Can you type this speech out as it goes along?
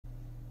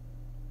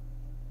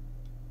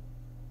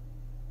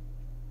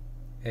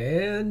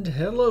And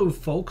hello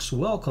folks,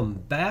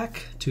 welcome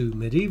back to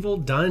Medieval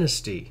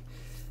Dynasty.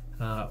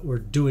 We're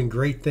doing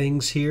great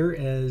things here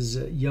as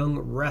young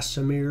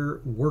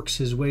Rasimir works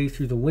his way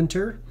through the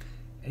winter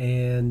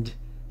and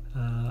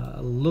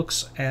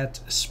looks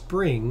at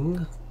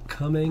spring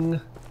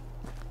coming.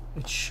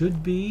 It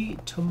should be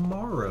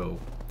tomorrow.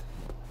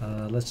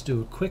 Let's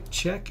do a quick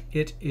check.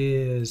 It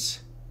is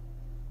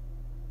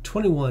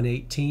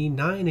 21:18,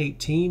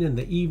 9:18 in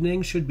the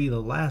evening, should be the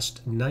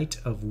last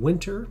night of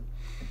winter.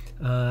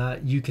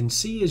 You can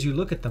see as you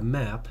look at the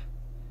map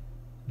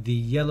the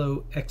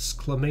yellow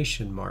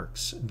exclamation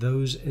marks.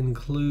 Those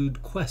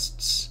include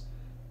quests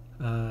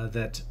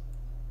that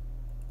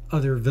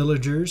other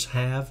villagers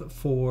have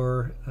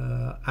for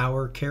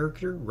our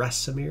character,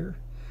 Rasimir.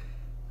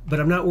 But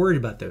I'm not worried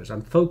about those.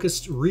 I'm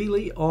focused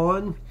really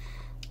on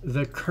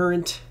the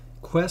current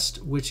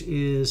quest, which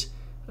is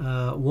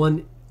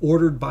one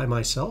ordered by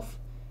myself.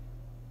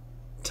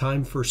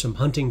 Time for some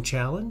hunting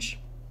challenge.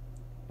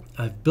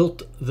 I've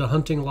built the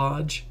hunting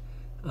lodge.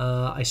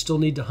 I still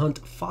need to hunt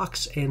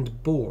fox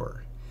and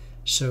boar.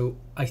 So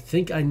I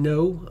think I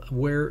know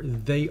where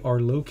they are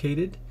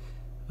located,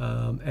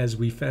 as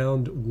we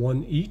found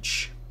one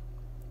each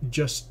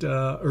just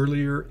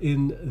earlier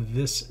in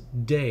this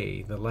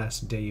day, the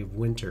last day of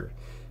winter.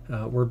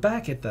 We're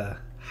back at the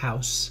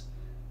house,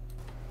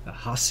 the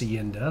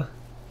hacienda,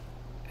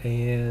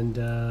 and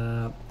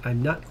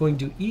I'm not going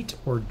to eat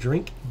or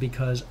drink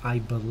because I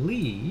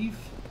believe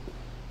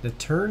the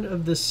turn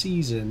of the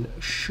season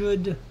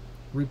should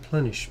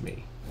replenish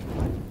me.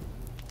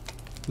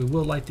 We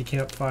will light the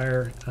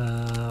campfire.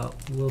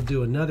 We'll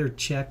do another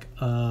check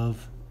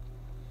of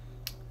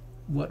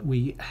what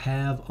we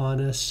have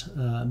on us.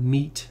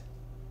 Meat,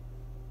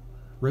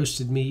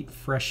 roasted meat,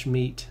 fresh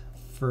meat,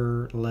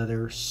 fur,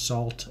 leather,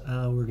 salt.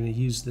 We're going to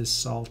use this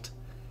salt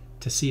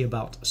to see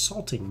about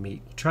salting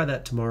meat. We'll try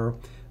that tomorrow.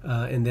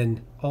 And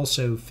then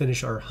also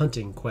finish our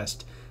hunting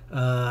quest.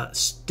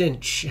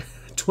 Stench.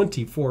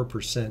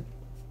 24%.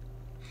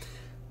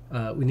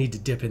 We need to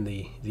dip in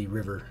the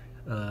river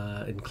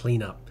and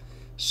clean up.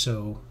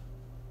 So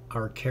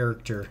our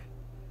character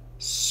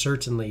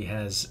certainly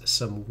has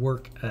some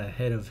work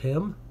ahead of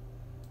him.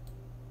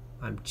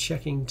 I'm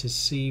checking to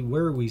see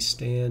where we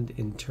stand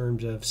in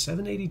terms of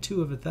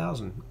 782 of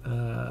 1,000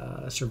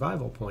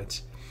 survival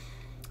points.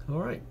 All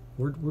right,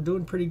 we're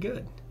doing pretty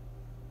good.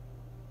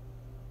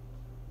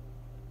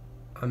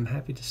 I'm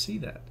happy to see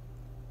that.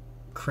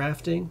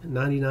 Crafting,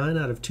 99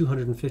 out of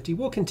 250.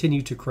 We'll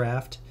continue to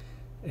craft,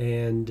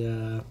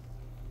 and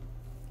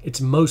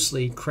it's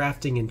mostly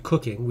crafting and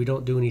cooking. We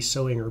don't do any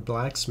sewing or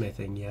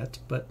blacksmithing yet,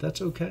 but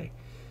that's okay.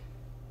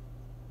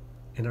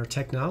 And our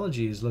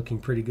technology is looking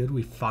pretty good.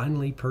 We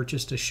finally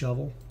purchased a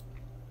shovel.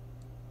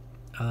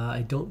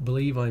 I don't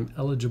believe I'm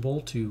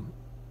eligible to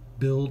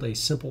build a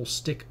simple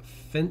stick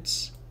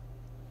fence.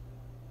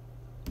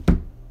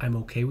 I'm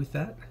okay with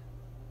that.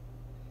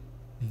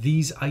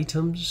 These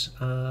items,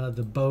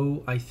 the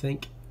bow, I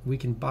think we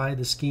can buy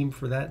the scheme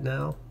for that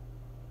now.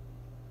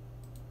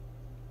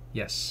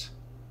 Yes.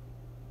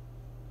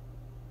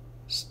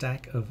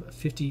 Stack of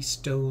 50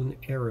 stone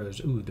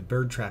arrows. Ooh, the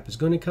bird trap is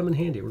going to come in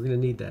handy. We're going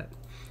to need that.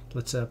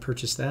 Let's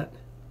purchase that.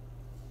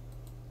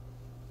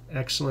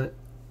 Excellent.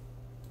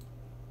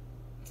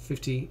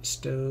 50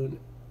 stone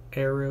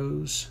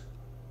arrows.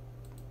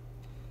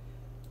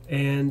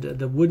 And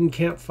the wooden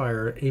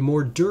campfire, a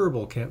more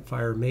durable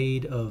campfire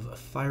made of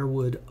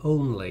firewood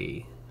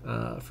only,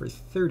 for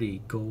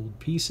 30 gold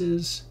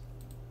pieces.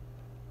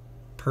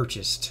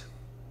 Purchased.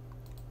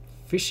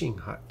 Fishing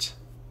hut.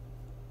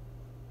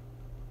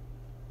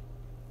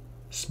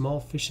 Small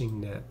fishing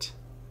net.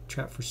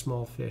 Trap for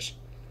small fish.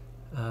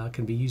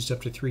 Can be used up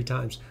to 3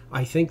 times.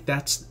 I think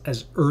that's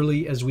as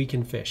early as we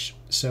can fish.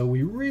 So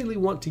we really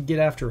want to get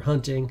after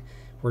hunting.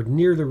 We're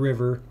near the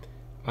river.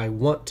 I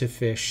want to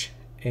fish.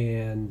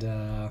 And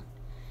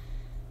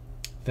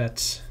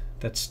that's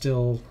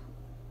still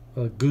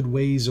a good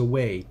ways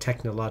away,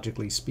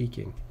 technologically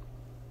speaking.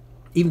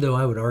 Even though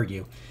I would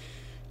argue,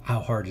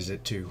 how hard is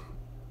it to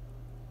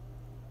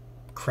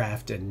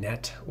craft a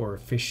net or a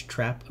fish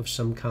trap of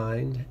some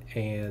kind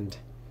and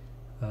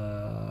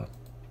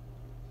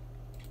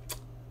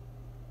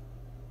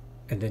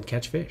then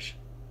catch fish?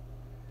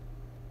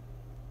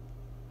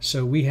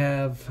 So we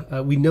have,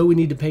 we know we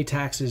need to pay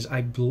taxes.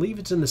 I believe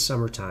it's in the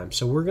summertime.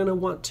 So we're going to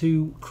want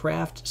to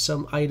craft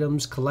some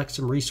items, collect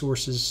some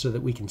resources so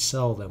that we can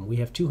sell them. We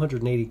have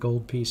 280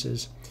 gold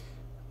pieces.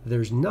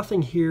 There's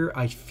nothing here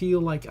I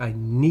feel like I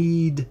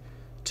need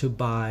to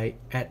buy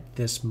at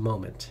this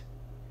moment.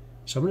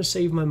 So I'm going to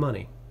save my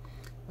money.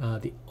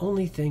 The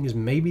only thing is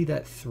maybe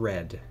that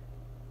thread.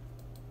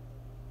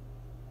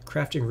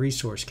 Crafting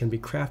resource can be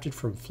crafted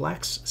from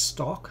flax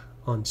stalk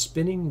on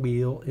spinning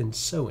wheel and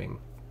sewing.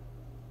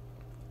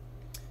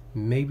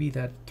 Maybe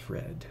that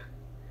thread.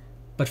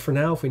 But for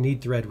now, if we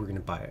need thread, we're going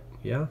to buy it.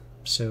 Yeah?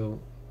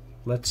 So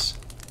let's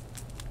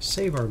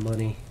save our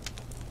money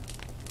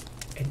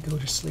and go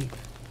to sleep.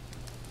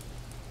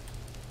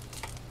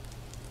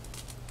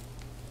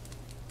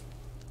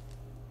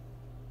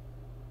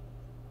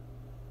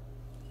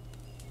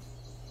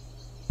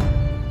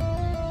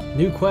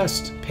 New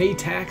quest, pay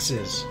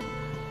taxes.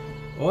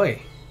 Oi,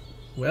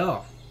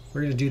 well, we're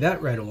going to do that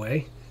right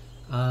away.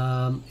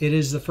 It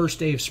is the first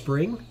day of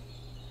spring.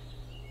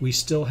 We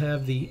still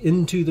have the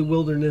Into the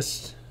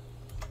Wilderness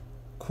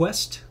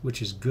quest,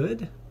 which is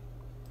good.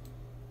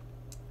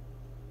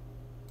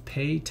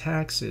 Pay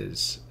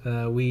taxes.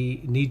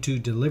 We need to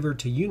deliver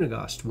to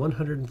Unigost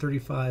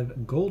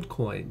 135 gold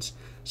coins.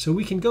 So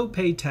we can go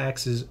pay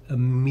taxes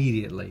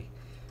immediately.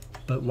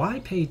 But why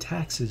pay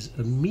taxes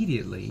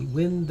immediately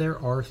when there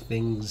are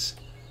things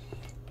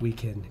we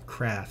can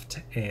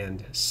craft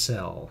and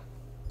sell?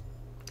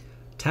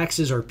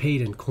 Taxes are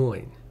paid in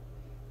coin.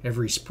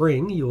 Every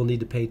spring you will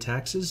need to pay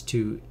taxes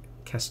to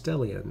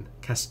Castellan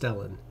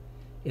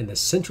in the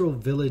central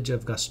village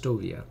of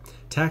Krasnovia.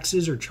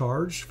 Taxes are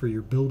charged for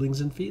your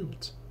buildings and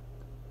fields.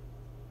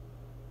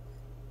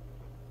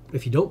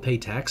 If you don't pay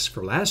tax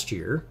for last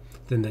year,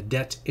 then the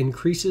debt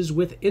increases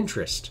with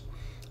interest.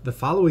 The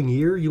following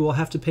year, you will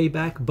have to pay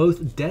back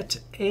both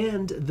debt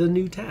and the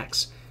new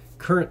tax.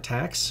 Current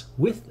tax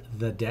with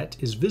the debt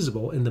is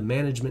visible in the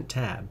Management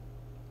tab.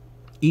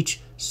 Each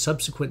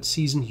subsequent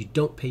season you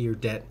don't pay your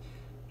debt,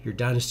 your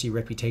dynasty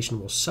reputation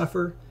will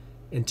suffer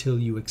until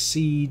you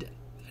exceed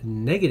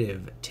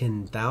negative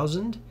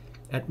 10,000,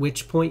 at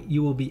which point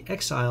you will be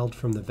exiled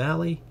from the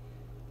valley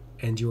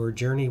and your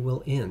journey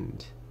will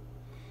end.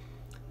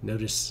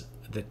 Notice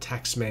the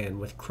taxman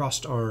with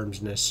crossed arms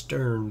and a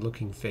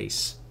stern-looking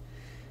face.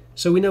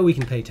 So we know we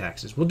can pay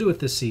taxes. We'll do it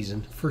this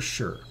season for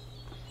sure.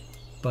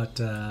 But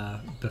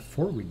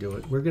before we do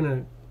it,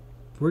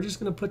 we're just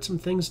gonna put some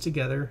things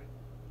together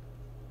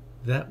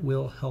that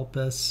will help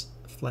us.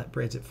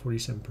 Flatbread's at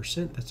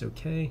 47%. That's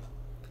okay.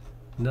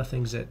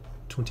 Nothing's at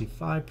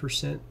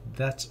 25%.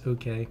 That's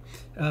okay.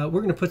 We're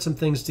going to put some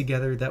things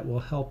together that will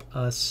help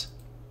us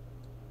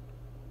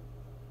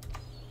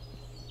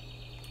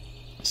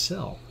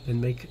sell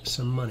and make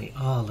some money.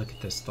 Oh, look at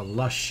this. The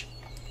lush.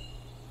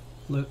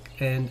 Look,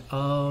 and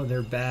oh,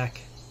 they're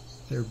back.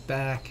 They're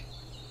back.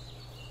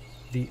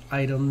 The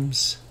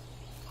items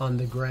on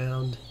the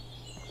ground.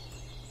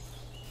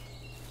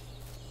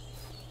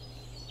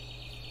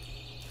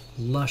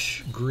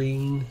 Lush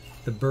green.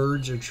 The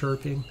birds are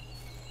chirping.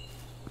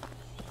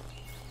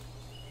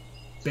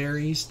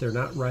 Berries, they're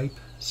not ripe,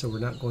 so we're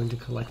not going to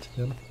collect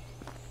them.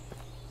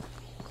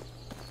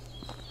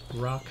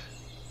 Rock.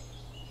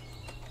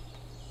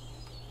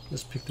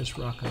 Let's pick this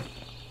rock up.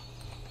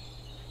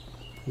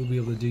 We'll be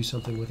able to do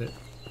something with it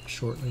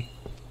shortly.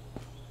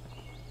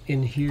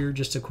 In here,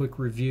 just a quick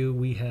review,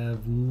 we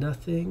have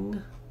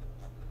nothing.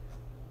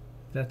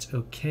 That's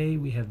okay.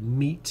 We have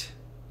meat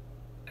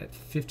at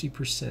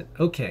 50%.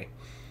 Okay.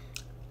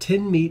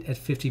 10 meat at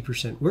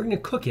 50%. We're going to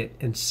cook it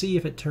and see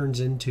if it turns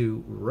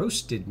into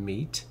roasted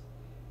meat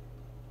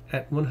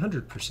at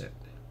 100%.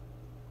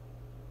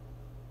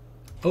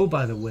 Oh,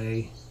 by the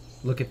way,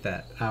 look at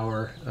that.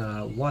 Our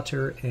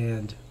water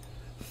and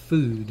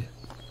food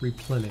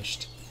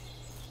replenished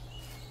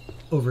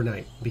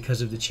overnight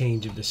because of the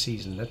change of the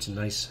season. That's a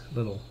nice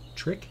little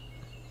trick.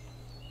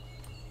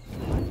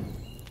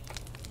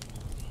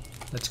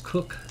 Let's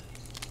cook.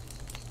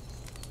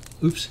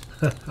 Oops,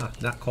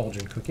 not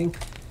cauldron cooking.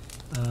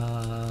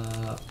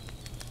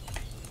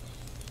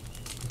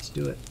 Let's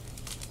do it.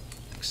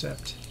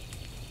 Accept.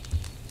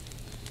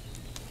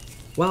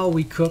 While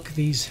we cook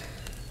these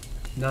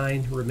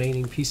 9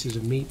 remaining pieces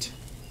of meat,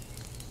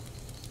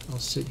 I'll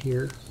sit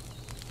here.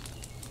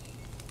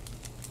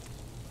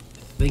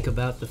 Think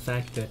about the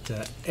fact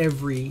that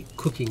every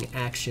cooking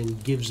action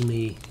gives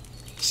me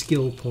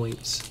skill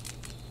points,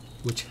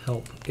 which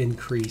help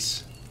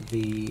increase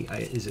the,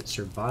 is it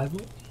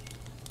survival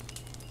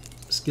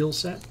skill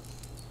set?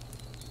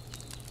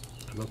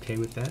 I'm okay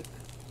with that.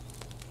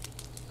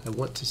 I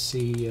want to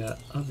see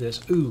of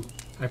this. Ooh,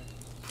 I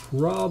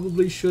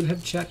probably should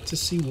have checked to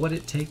see what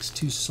it takes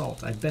to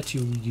salt. I bet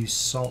you use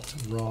salt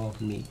raw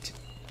meat.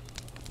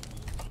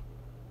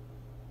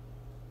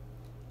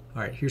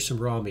 All right, here's some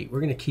raw meat.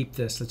 We're going to keep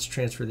this. Let's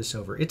transfer this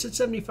over. It's at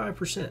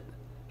 75%.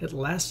 It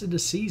lasted a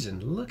season.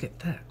 Look at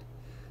that.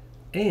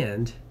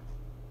 And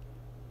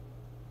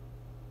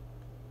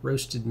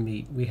roasted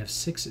meat. We have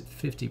 6 at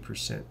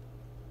 50%.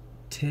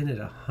 10 at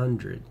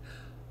 100.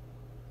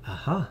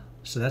 Aha.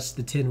 So that's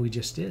the 10 we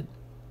just did.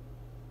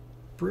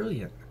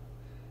 Brilliant.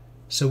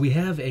 So we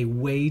have a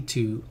way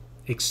to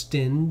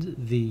extend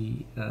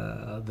the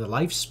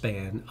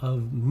lifespan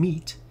of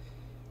meat.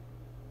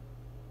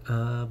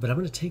 But I'm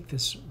going to take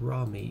this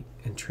raw meat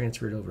and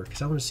transfer it over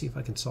because I want to see if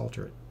I can salt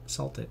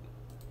it.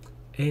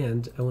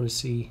 And I want to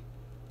see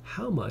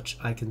how much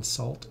I can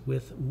salt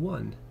with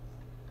 1.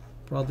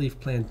 Broadleaf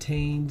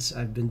plantains,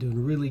 I've been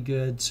doing really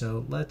good,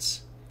 so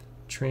let's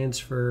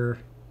transfer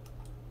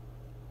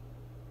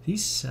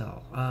these.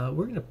 Sell.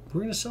 We're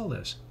gonna sell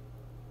those.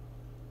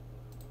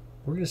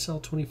 We're gonna sell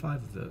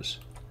 25 of those.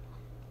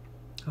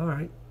 All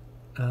right.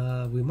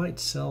 We might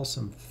sell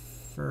some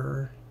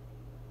fur.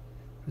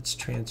 Let's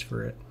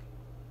transfer it.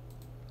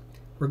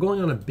 We're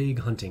going on a big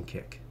hunting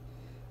kick,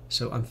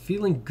 so I'm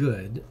feeling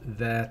good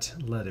that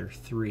leather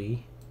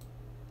 3.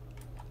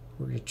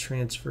 We're gonna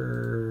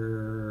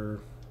transfer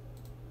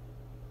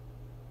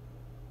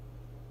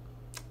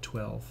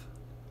 12,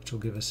 which will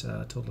give us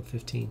a total of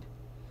 15.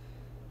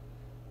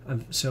 I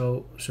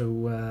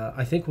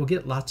think we'll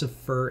get lots of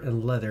fur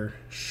and leather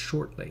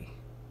shortly.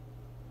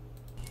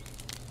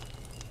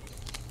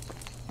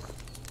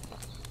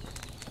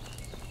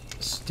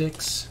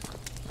 Sticks.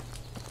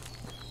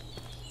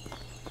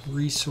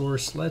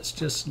 Resource. Let's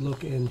just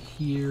look in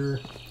here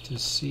to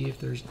see if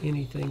there's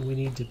anything we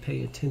need to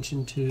pay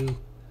attention to.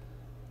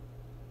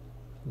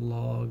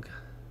 Log,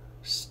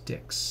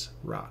 sticks,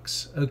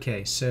 rocks.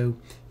 Okay, so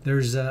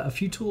there's a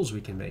few tools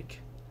we can make.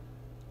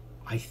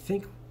 I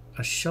think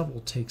a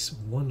shovel takes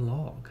 1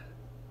 log.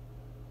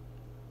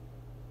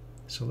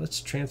 So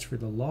let's transfer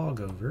the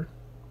log over.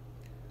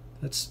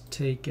 Let's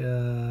take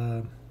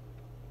 10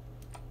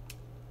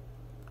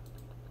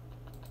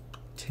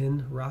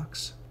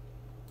 rocks.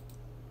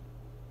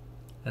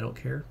 I don't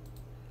care.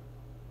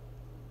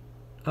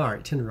 All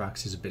right, 10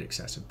 rocks is a bit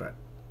excessive, but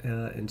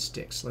and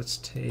sticks. Let's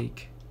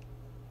take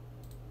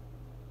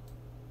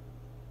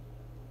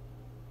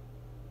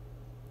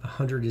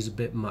 100 is a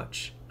bit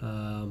much,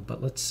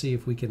 but let's see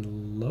if we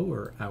can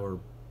lower our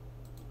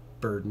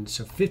burden.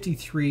 So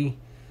 53.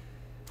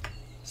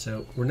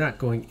 So we're not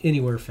going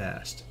anywhere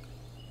fast.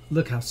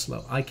 Look how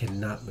slow. I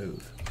cannot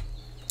move.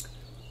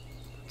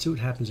 Let's see what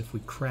happens if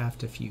we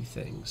craft a few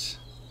things.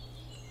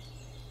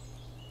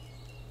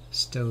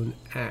 Stone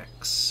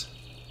axe.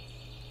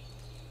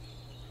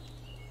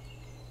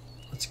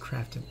 Let's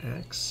craft an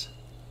axe.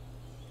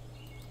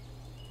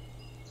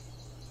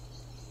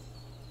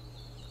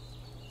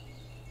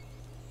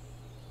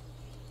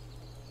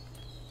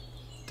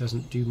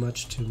 Doesn't do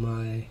much to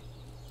my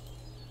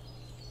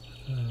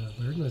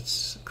burden.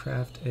 Let's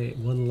craft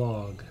 1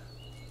 log.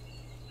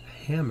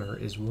 A hammer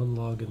is 1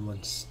 log and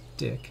 1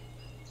 stick.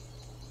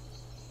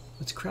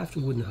 Let's craft a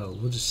wooden hoe.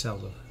 We'll just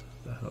sell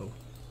the hoe.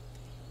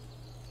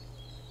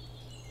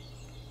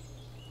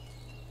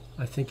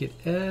 I think it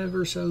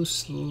ever so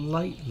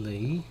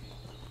slightly,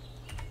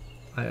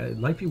 it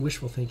might be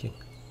wishful thinking.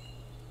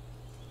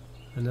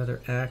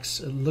 Another axe.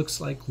 It looks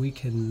like we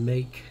can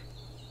make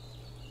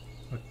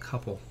a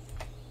couple.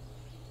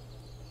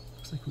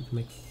 Looks like we can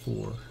make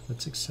 4.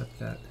 Let's accept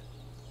that.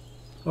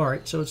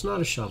 Alright, so it's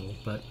not a shovel,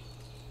 but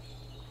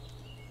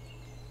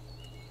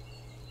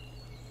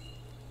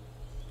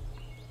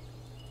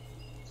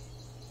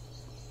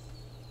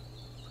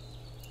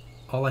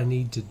all I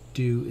need to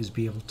do is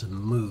be able to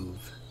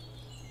move.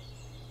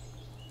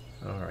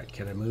 Alright,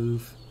 can I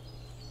move?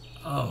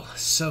 Oh,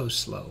 so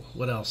slow.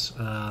 What else?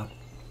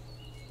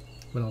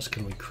 What else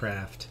can we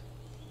craft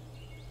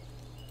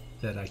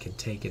that I can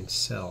take and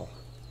sell?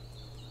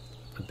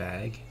 A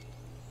bag.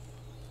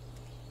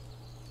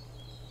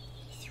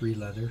 3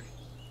 leather.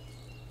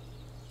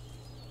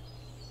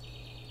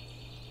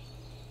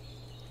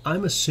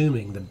 I'm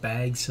assuming the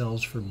bag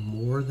sells for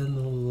more than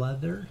the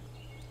leather.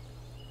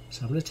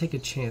 So I'm going to take a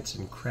chance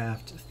and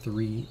craft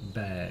 3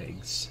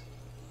 bags.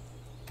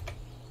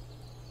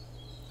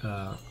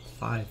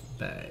 5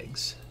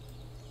 bags.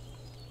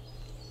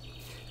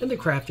 And the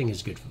crafting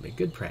is good for me.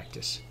 Good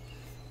practice.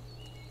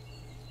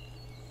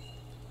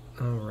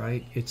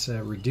 Alright, it's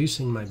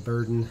reducing my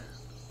burden.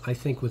 I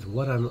think with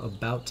what I'm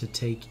about to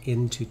take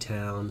into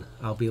town,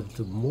 I'll be able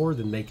to more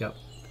than make up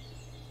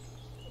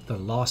the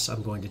loss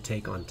I'm going to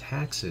take on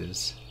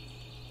taxes.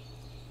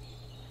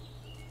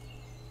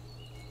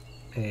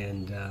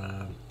 And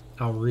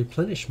I'll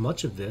replenish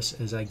much of this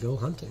as I go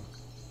hunting.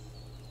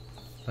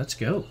 Let's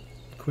go.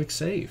 Quick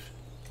save.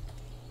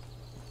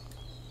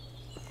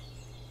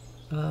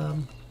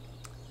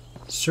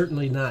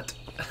 Certainly not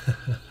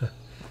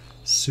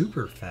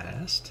super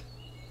fast.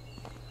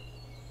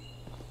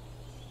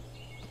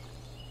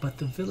 But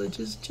the village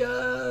is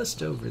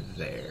just over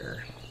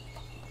there.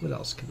 What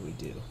else can we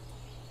do?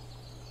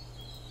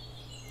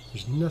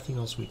 There's nothing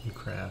else we can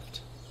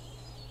craft.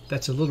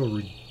 That's a little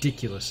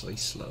ridiculously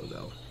slow,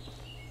 though.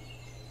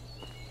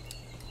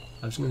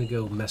 I was going to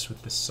go mess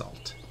with the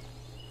salt.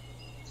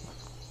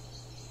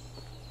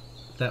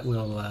 That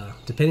will,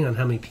 depending on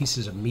how many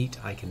pieces of meat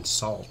I can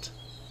salt,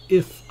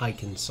 if I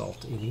can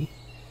salt any,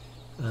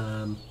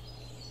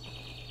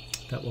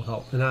 that will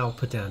help. And I'll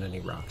put down any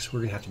rocks.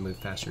 We're going to have to move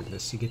faster than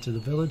this to get to the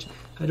village.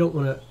 I don't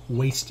want to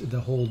waste the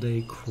whole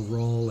day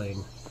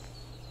crawling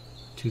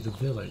to the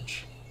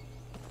village.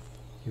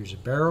 Here's a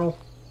barrel.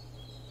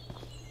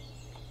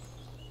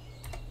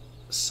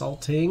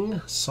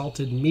 Salting,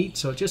 salted meat.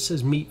 So it just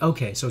says meat.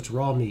 Okay, so it's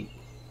raw meat.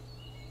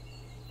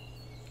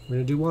 We're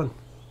going to do 1.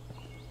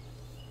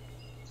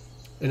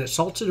 And it's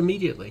salted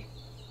immediately.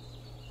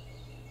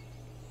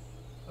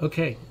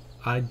 Okay,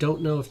 I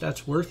don't know if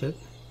that's worth it.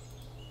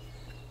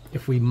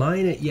 If we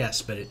mine it,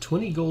 yes, but at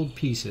 20 gold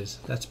pieces,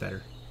 that's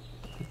better.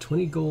 At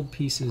 20 gold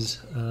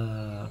pieces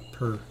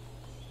per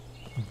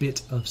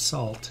bit of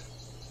salt,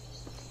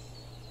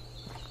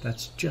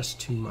 that's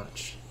just too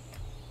much.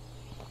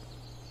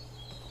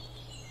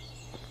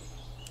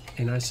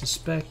 And I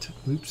suspect,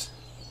 oops,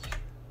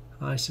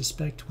 I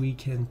suspect we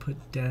can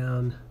put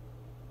down,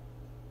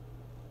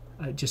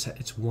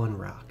 it's 1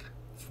 rock,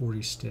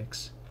 40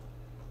 sticks.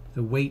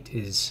 The weight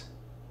is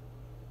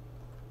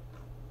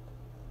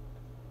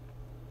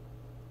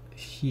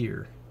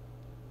here.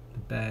 The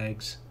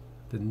bags,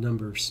 the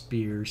number of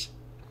spears.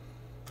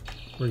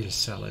 We're going to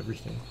sell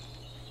everything.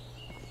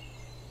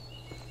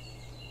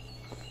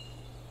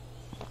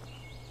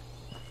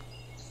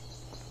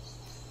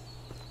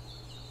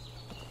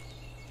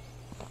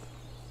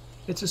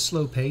 It's a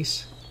slow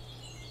pace.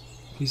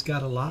 He's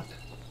got a lot.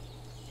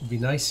 It'd be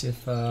nice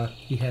if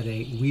he had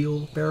a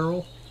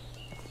wheelbarrow,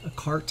 a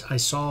cart. I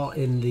saw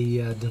in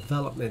the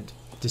development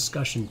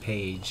discussion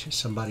page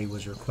somebody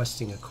was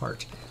requesting a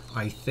cart.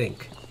 I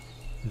think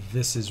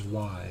this is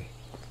why.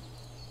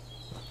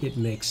 It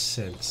makes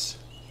sense.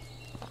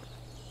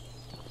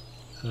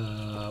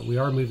 We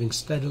are moving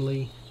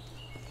steadily,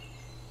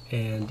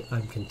 and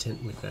I'm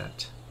content with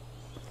that.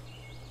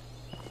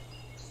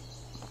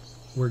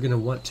 We're going to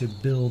want to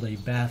build a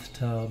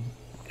bathtub,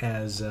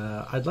 as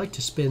I'd like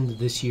to spend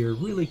this year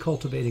really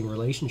cultivating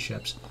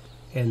relationships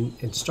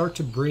and start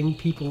to bring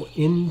people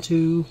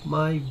into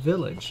my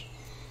village.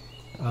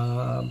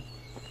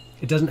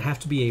 It doesn't have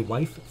to be a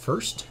wife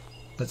first,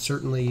 but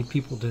certainly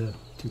people to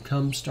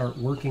come start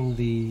working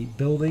the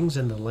buildings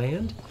and the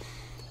land.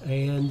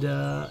 And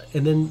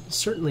then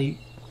certainly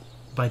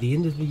by the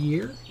end of the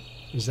year,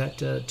 is that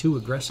too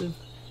aggressive?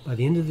 By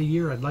the end of the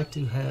year, I'd like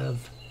to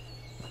have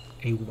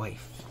a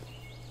wife.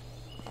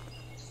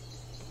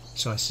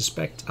 So I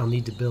suspect I'll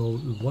need to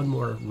build one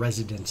more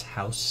residence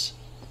house,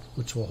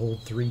 which will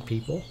hold 3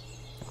 people.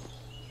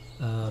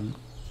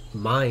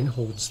 Mine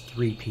holds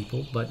 3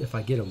 people, but if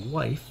I get a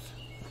wife,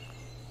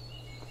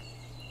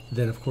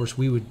 then of course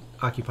we would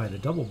occupy the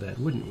double bed,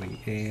 wouldn't we?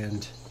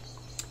 And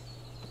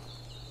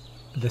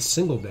the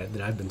single bed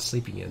that I've been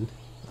sleeping in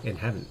and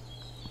haven't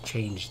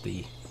changed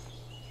the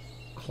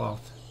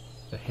cloth,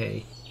 the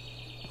hay,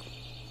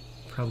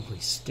 probably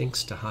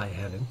stinks to high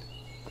heaven,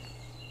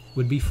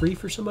 would be free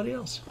for somebody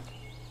else.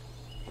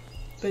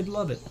 They'd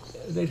love it.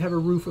 They'd have a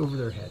roof over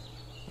their head.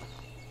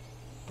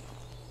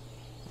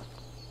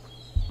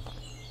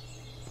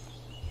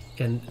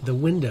 And the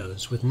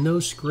windows with no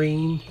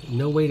screen,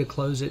 no way to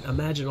close it.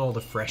 Imagine all the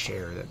fresh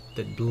air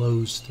that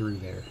blows through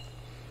there.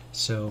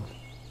 So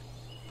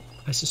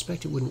I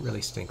suspect it wouldn't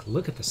really stink.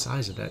 Look at the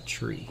size of that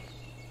tree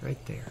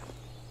right there.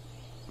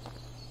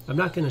 I'm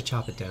not going to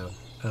chop it down.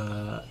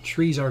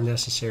 Trees are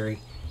necessary.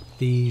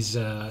 These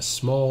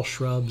small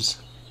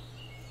shrubs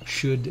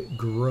should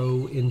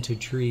grow into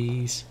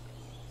trees.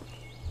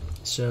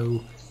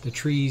 So the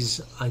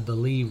trees, I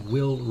believe,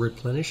 will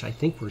replenish. I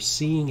think we're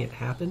seeing it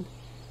happen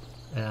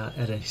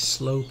at a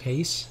slow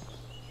pace.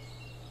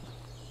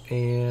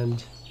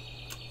 And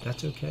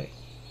that's okay.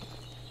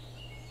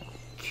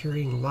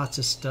 Carrying lots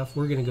of stuff.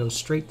 We're going to go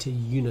straight to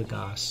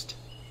Unigast.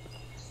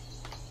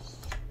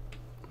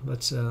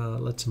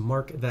 Let's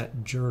mark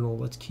that journal.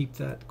 Let's keep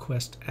that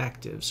quest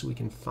active so we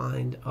can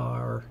find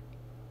our...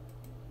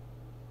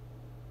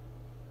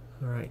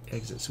 Alright,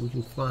 exit. So we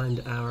can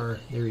find our...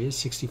 There he is,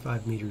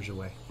 65 meters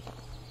away.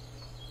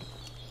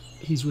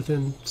 He's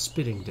within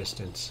spitting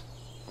distance.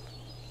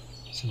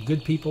 Some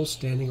good people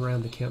standing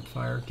around the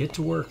campfire. Get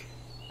to work.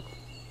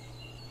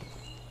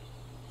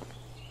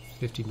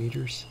 50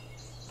 meters.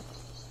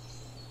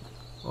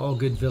 All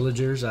good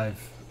villagers.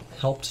 I've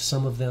helped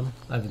some of them.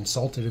 I've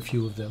insulted a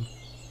few of them.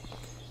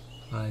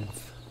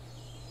 I've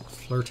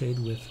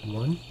flirted with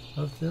one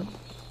of them.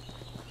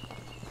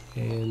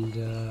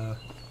 And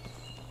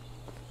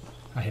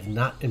I have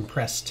not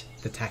impressed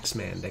the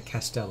taxman, the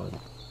Castellan.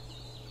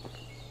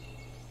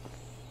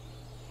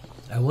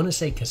 I want to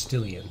say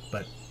Castilian,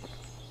 but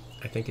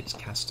I think it's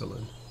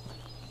Castellan.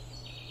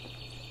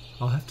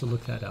 I'll have to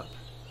look that up.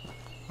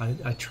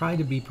 I try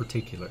to be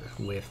particular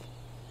with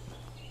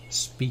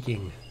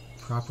speaking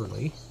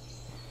properly,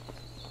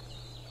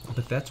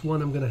 but that's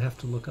one I'm going to have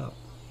to look up.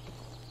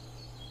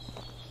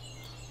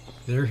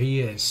 There he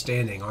is,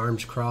 standing,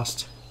 arms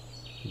crossed,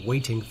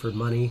 waiting for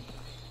money.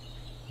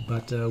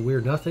 But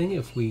we're nothing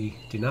if we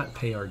do not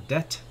pay our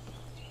debt,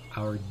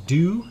 our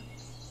due.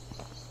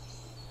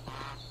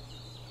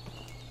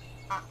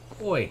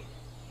 Oi,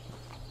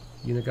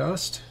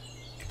 Unigast.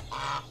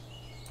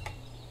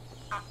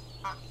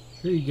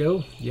 Here you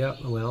go. Yeah,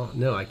 well,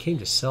 no, I came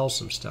to sell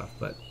some stuff,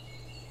 but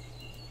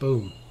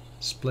boom,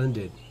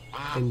 splendid.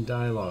 In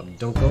dialogue.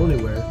 Don't go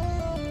anywhere.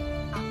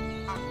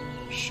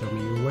 Show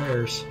me your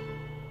wares.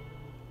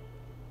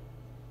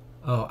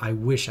 Oh, I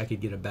wish I could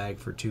get a bag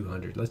for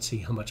 200. Let's see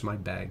how much my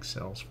bag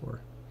sells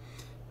for.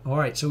 All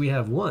right, so we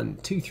have 1,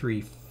 2,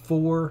 3,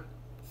 4,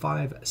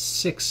 5,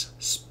 6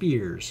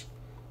 spears.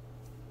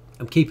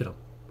 I'm keeping them.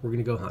 We're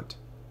going to go hunt.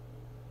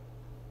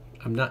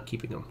 I'm not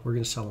keeping them. We're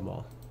going to sell them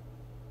all.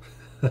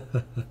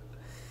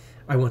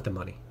 I want the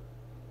money.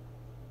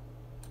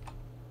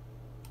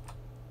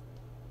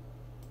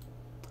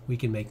 We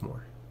can make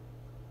more.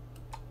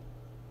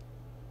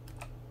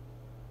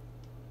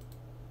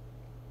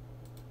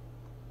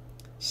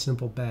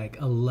 Simple bag,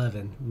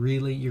 11.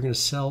 Really? You're going to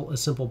sell a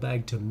simple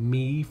bag to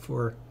me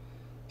for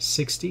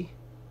 60?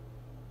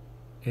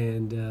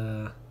 And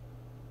you're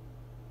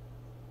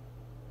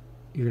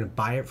going to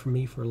buy it from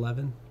me for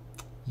 11?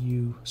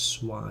 You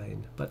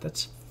swine. But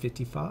that's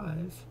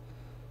 55.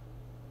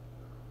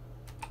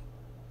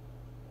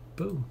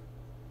 Boom.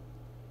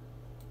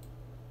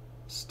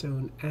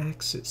 Stone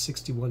axe at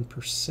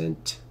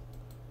 61%.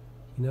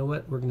 You know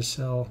what? We're going to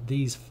sell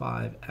these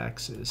 5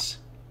 axes.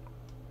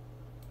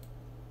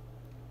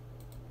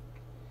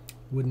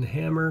 Wooden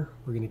hammer,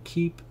 we're going to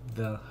keep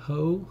the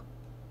hoe.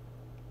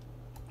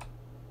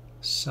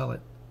 Sell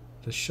it.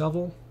 The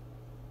shovel.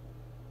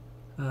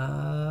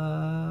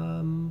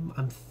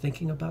 I'm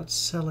thinking about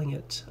selling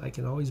it. I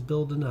can always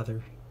build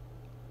another.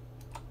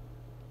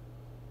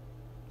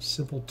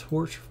 Simple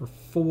torch for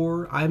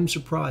 4. I'm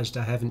surprised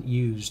I haven't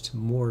used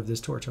more of this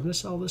torch. I'm going to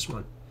sell this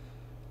one.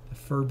 The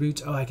fur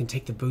boots. Oh, I can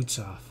take the boots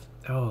off.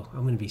 Oh,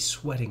 I'm going to be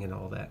sweating and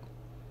all that.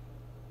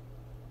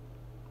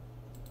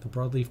 The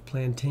broadleaf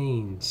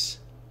plantains.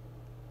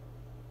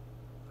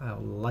 I'll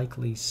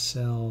likely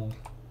sell.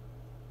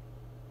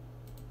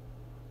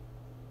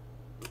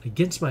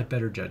 Against my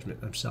better judgment,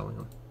 I'm selling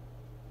them.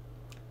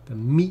 The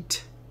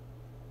meat.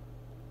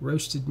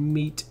 Roasted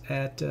meat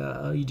at,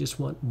 you just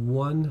want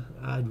 1.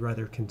 I'd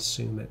rather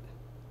consume it.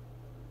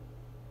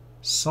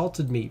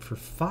 Salted meat for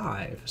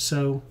 5.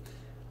 So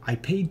I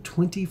paid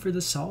 20 for the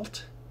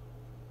salt.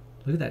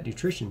 Look at that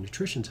nutrition.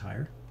 Nutrition's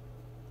higher.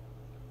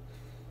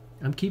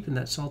 I'm keeping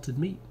that salted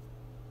meat.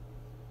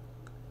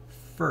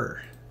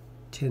 Fur.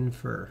 10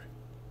 fur.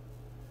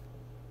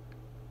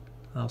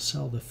 I'll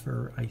sell the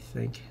fur, I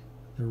think.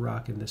 The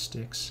rock and the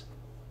sticks.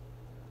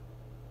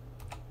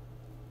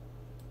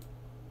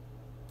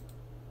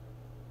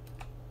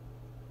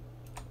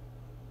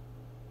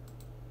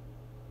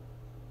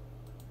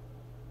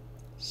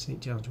 St.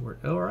 John's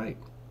wort. All right.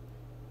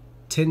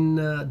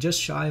 10,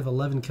 just shy of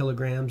 11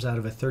 kilograms out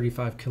of a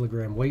 35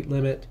 kilogram weight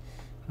limit.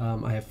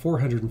 I have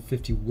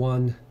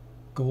 451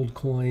 gold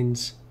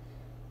coins.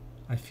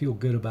 I feel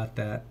good about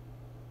that.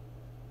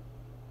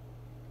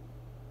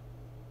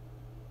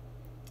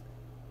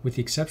 With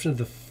the exception of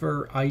the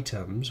fur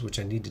items, which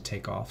I need to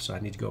take off, so I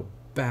need to go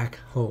back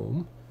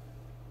home.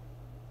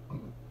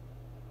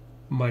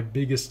 My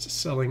biggest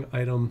selling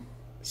item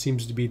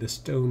seems to be the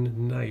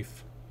stone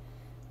knife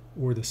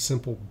or the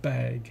simple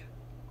bag.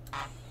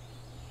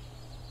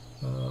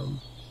 I'll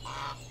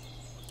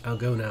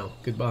go now.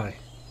 Goodbye.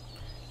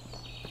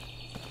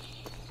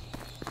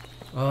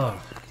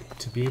 Ah,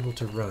 to be able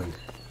to run.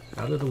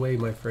 Out of the way,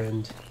 my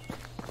friend.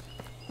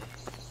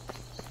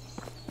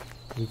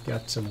 We've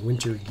got some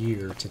winter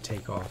gear to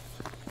take off.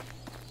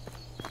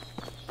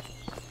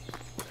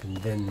 And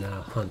then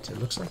hunt. It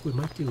looks like we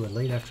might do a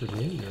late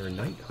afternoon or a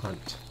night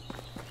hunt.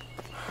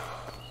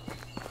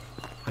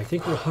 I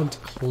think we'll hunt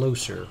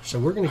closer. So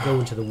we're going to go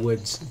into the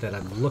woods that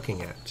I'm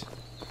looking at.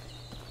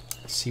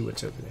 See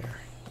what's over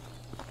there.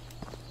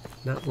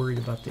 Not worried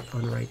about the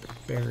unripe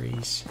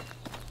berries.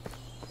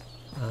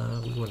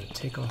 We want to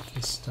take off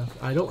this stuff.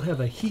 I don't have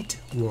a heat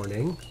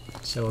warning,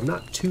 so I'm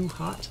not too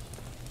hot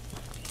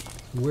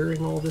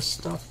wearing all this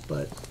stuff,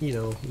 but, you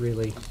know,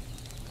 really,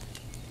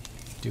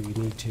 do we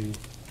need to?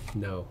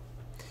 No.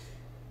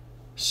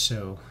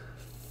 So,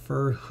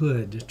 fur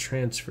hood,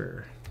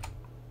 transfer.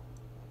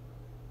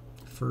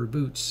 Fur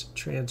boots,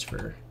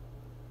 transfer.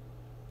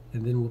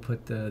 And then we'll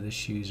put the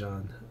shoes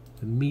on.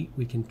 The meat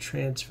we can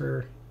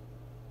transfer.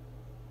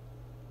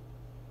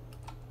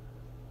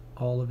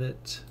 All of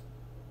it.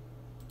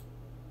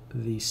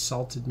 The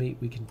salted meat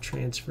we can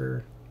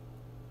transfer.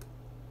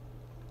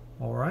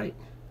 All right.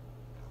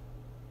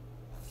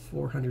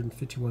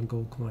 451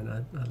 gold coin.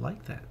 I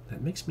like that.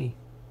 That makes me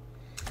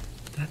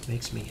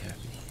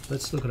happy.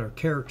 Let's look at our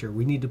character.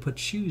 We need to put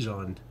shoes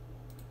on.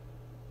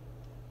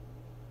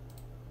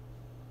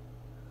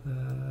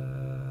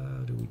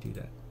 How do we do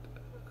that?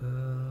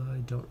 I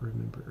don't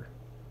remember.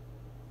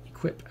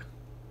 Equip.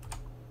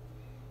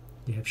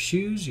 You have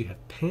shoes, you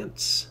have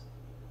pants,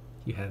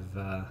 you have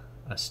a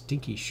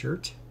stinky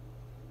shirt.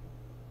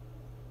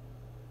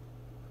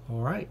 All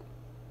right.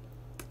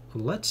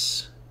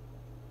 Let's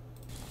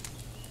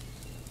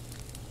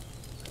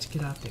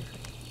get out there.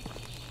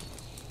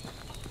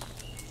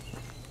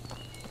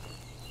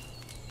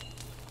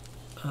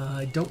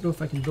 I don't know if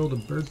I can build a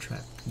bird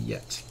trap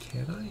yet.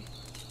 Can I?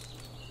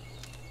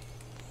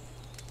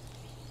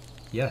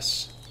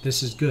 Yes,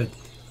 this is good.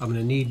 I'm going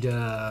to need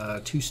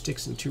 2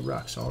 sticks and 2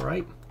 rocks, all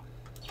right?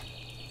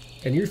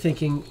 And you're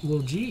thinking, well,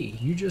 gee,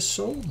 you just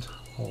sold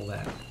all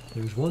that.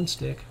 There's 1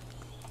 stick.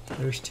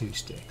 There's 2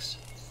 sticks.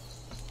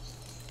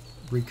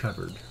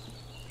 Recovered.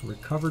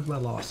 Recovered my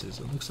losses.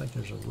 It looks like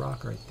there's a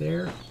rock right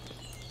there.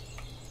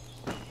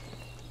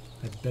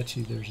 I bet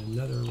you there's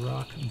another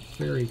rock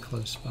very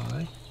close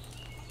by.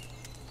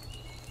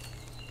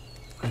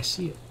 I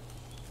see it.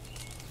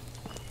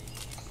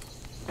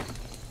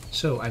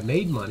 So I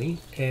made money,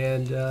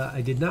 and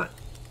I did not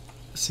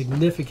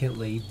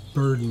significantly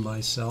burden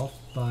myself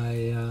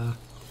by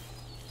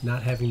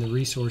not having the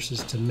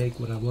resources to make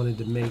what I wanted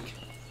to make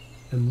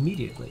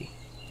immediately.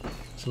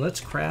 So let's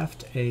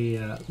craft a,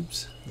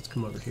 oops, let's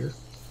come over here.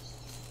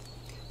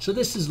 So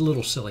this is a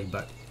little silly,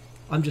 but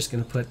I'm just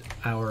going to put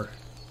our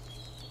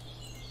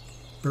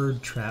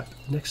bird trap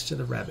next to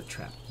the rabbit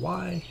trap.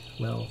 Why?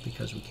 Well,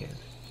 because we can.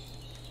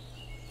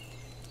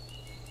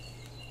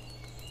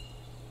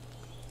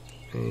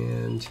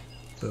 And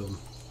Boom.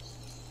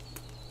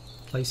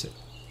 Place it.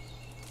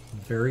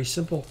 Very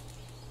simple.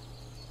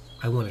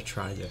 I want to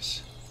try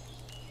this.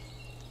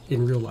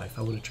 In real life,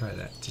 I want to try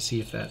that to see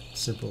if that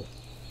simple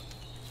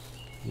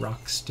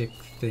rock stick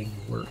thing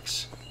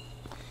works.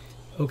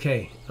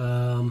 Okay,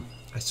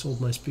 I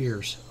sold my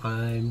spears.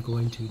 I'm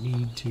going to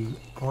need to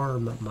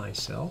arm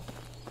myself.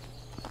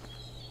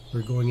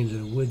 We're going into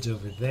the woods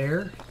over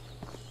there.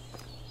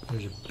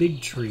 There's a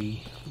big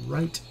tree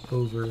right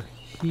over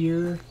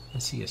here. I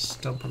see a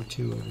stump or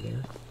two over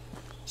there.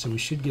 So we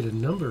should get a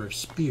number of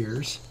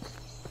spears.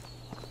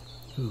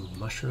 Ooh,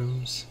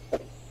 mushrooms.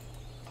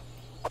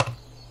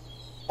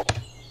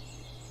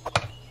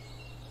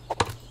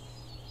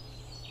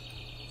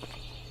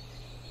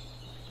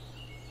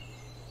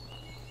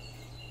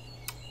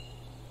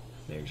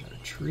 There's our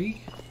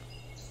tree.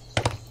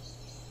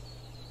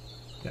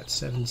 Got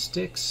 7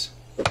 sticks.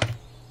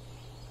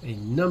 A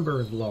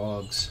number of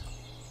logs,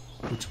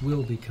 which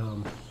will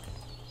become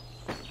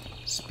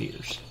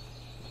spears.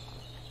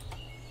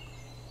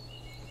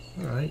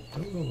 Alright,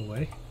 don't roll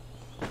away.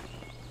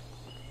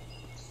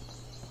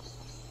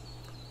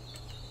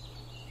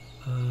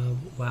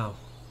 Wow.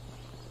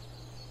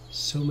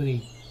 So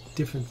many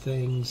different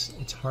things.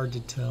 It's hard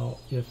to tell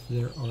if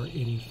there are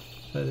any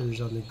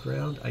feathers on the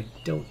ground. I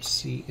don't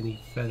see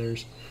any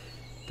feathers.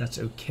 That's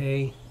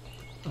okay.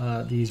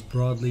 These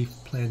broadleaf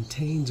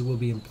plantains will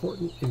be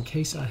important in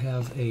case I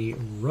have a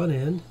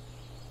run-in.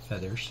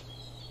 Feathers.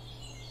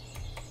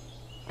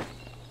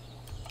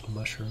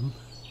 Mushroom.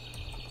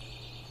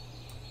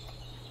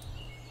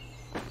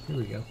 Here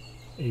we go.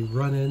 A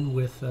run-in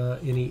with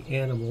any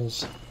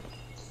animals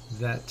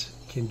that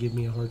can give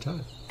me a hard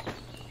time.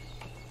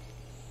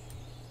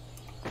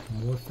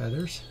 More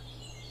feathers.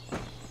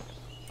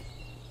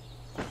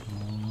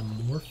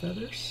 More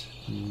feathers?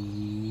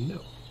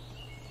 No.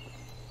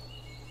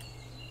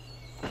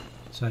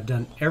 So I've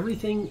done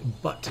everything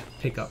but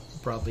pick up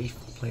broadleaf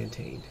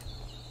plantain.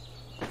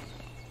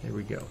 There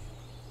we go.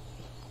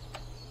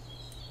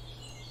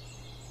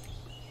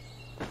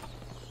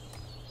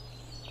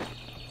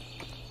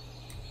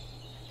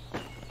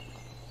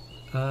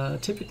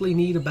 Typically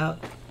need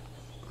about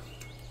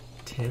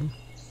 10.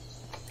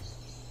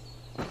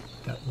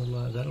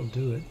 That'll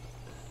do it.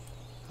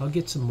 I'll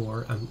get some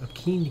more. I'm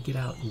keen to get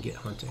out and get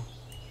hunting.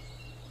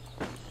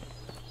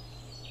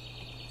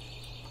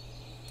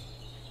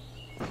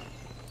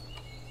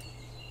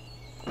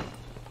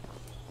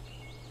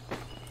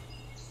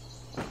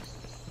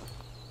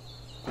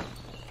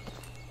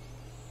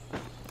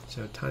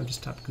 So time to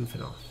stop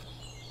goofing off.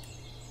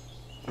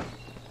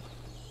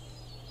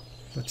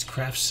 Let's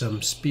craft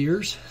some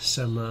spears,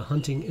 some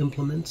hunting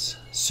implements.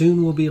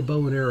 Soon will be a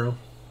bow and arrow.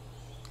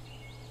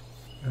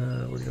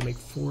 We're going to make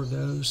 4 of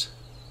those.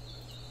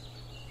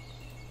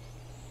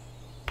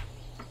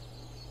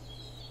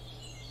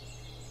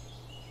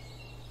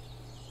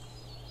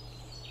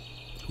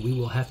 We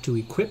will have to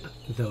equip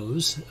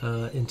those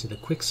into the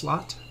quick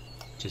slot,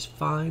 which is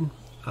fine.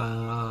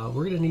 We're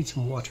going to need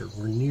some water.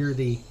 We're near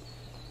the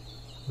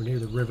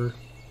river.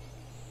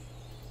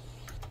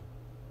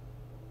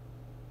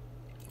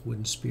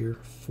 Wooden spear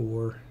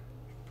 4.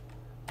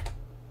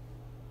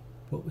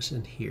 What was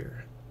in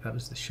here? That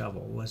was the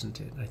shovel,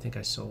 wasn't it? I think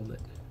I sold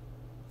it.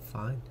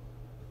 Fine.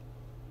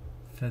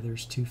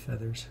 Feathers, 2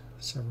 feathers,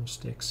 several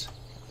sticks.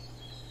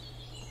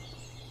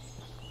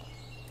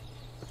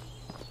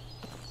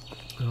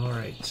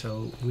 Alright,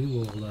 so we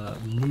will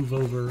move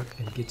over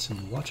and get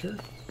some water.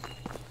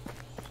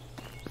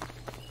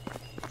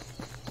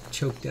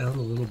 Choke down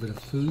a little bit of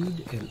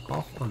food, and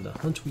off on the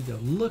hunt we go.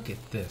 Look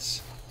at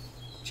this.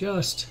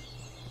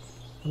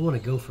 I want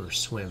to go for a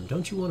swim.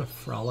 Don't you want to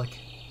frolic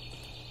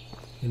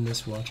in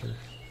this water?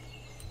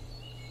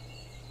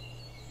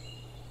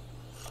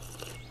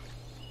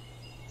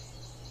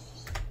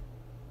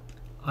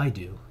 I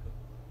do.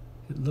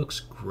 It looks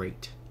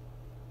great.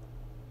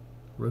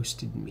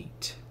 Roasted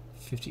meat,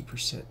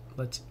 50%.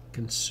 Let's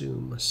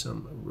consume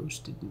some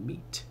roasted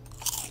meat.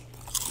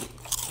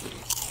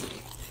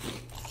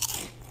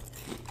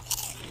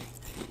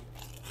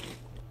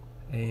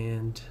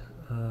 And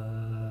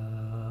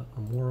a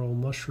moral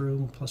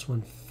mushroom,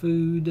 +1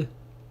 food.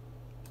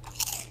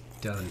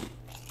 Done.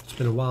 It's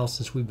been a while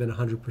since we've been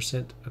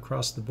 100%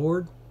 across the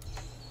board.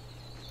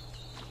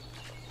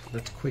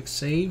 Let's quick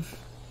save.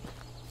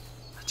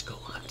 Let's go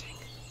hunting.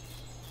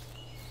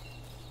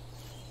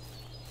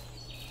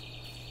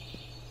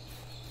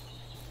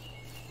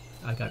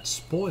 I got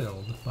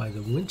spoiled by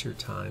the winter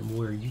time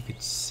where you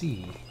could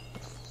see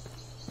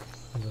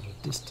a little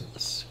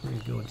distance. We're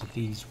going to go into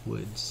these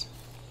woods.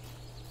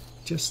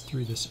 Just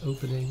through this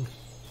opening,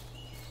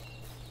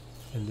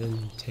 and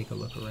then take a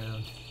look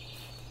around.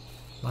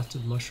 Lots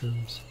of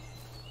mushrooms.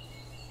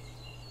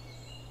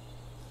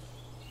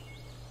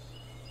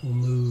 We'll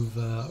move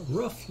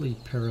roughly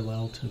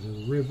parallel to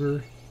the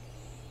river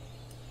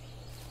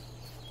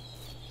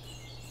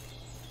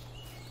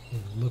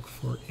and look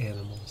for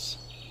animals.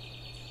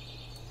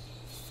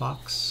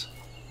 Fox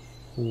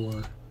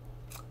or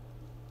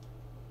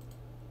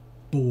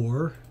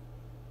boar.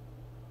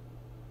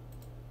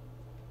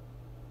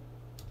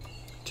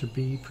 to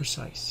be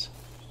precise.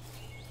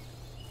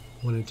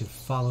 Wanted to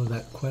follow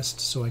that quest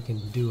so I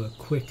can do a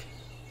quick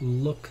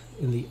look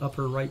in the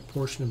upper right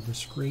portion of the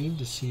screen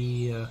to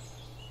see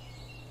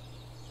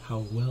how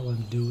well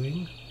I'm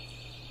doing.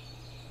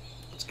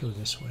 Let's go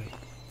this way.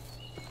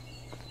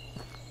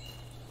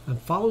 I'm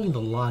following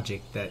the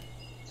logic that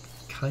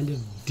kind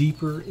of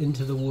deeper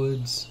into the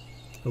woods,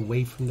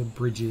 away from the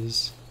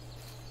bridges,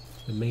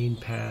 the main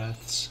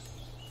paths.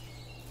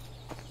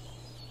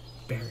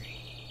 Berry.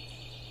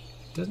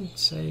 It doesn't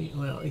say,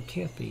 well, it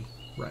can't be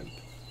ripe.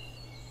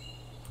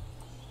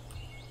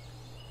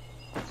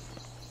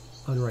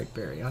 Unripe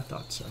berry, I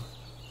thought so.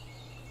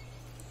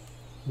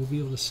 We'll be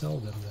able to sell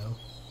them though.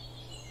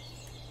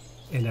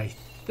 And I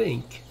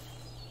think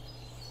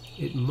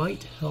it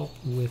might help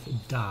with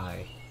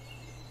dye.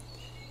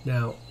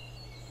 Now,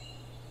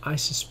 I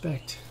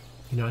suspect,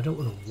 I don't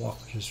want to walk,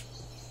 just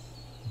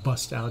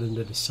bust out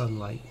into the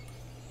sunlight.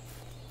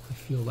 I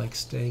feel like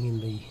staying in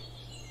the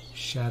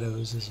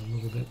shadows is a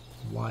little bit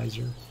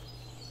wiser.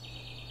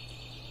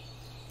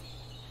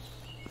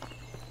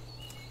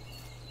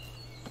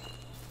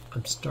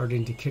 I'm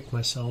starting to kick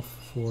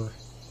myself for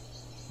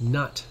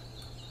not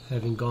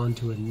having gone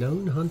to a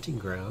known hunting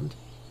ground.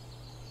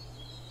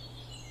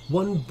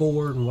 One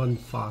boar and one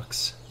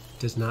fox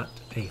does not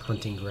a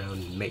hunting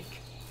ground make.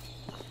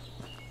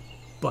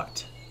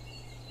 But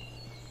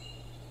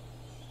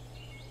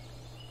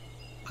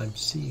I'm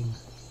seeing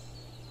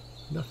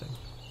nothing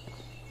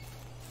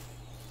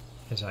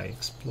as I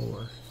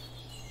explore.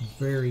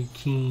 Very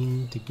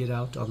keen to get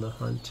out on the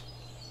hunt.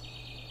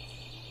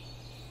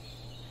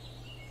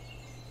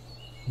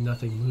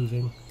 Nothing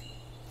moving.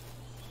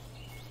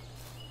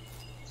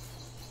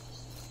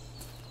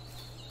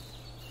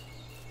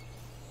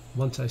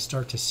 Once I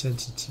start to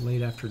sense it's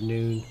late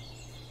afternoon,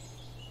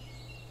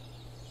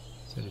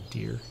 is that a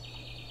deer?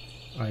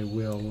 I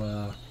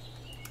will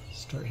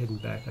start heading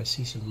back. I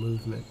see some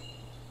movement.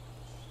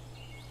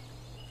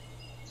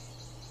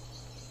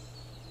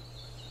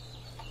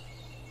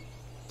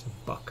 It's a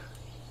buck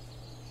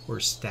or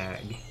a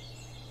stag.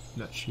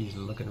 Not she's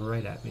looking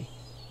right at me.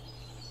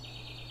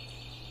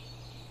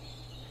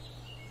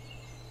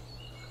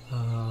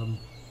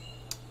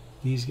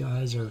 These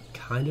guys are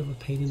kind of a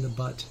pain in the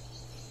butt.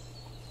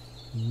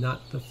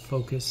 Not the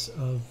focus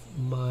of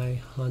my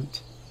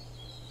hunt.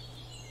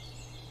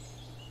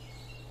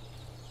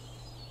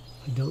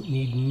 I don't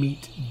need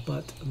meat,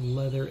 but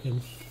leather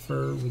and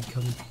fur would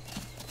come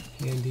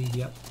handy.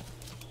 Yep.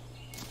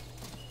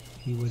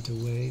 He went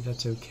away.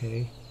 That's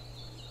okay.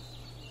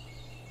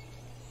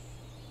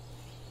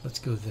 Let's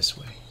go this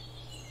way.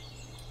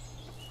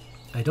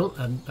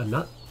 I'm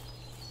not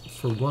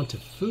for want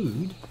of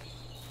food.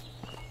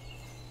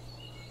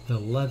 The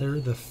leather,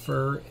 the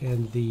fur,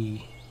 and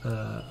the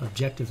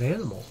objective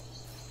animal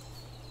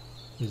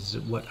is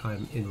what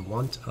I'm in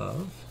want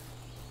of.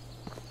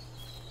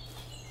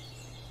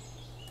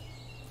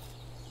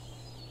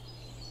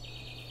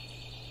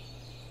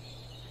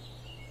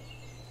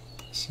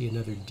 See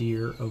another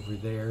deer over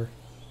there.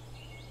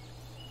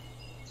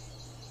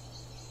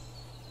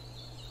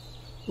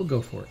 We'll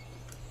go for it.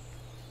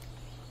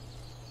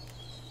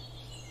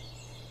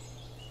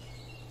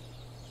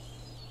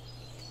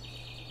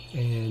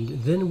 And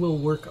then we'll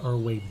work our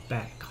way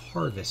back,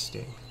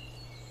 harvesting.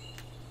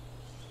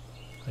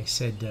 I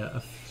said a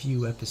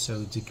few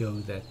episodes ago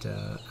that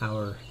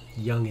our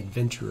young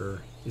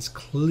adventurer is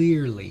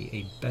clearly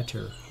a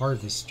better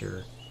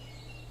harvester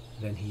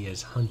than he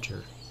is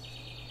hunter.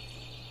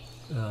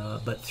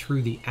 But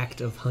through the act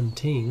of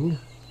hunting,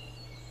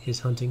 his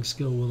hunting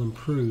skill will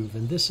improve,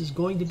 and this is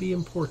going to be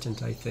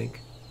important, I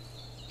think.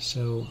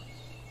 So,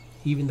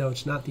 even though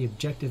it's not the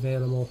objective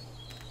animal,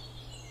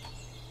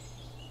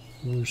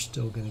 we're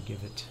still going to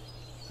give it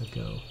a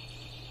go.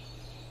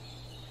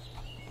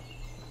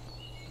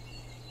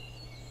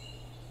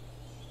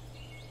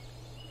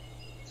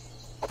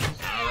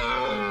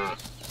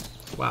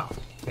 Wow,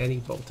 and he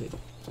bolted.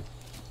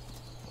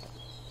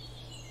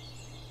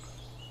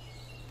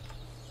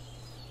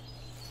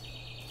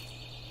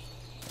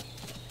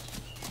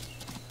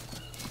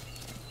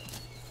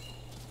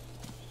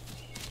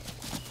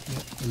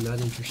 Yep, I'm not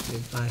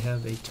interested. I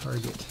have a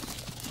target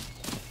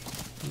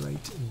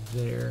right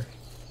there.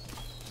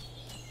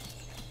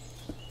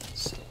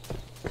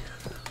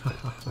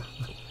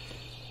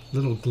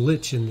 Little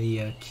glitch in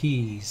the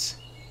keys,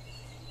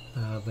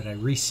 but I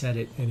reset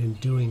it, and in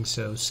doing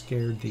so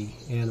scared the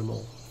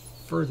animal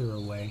further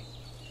away.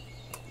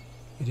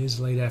 It is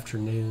late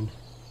afternoon,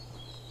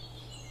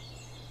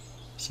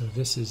 so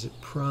this is a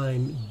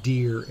prime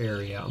deer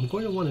area. I'm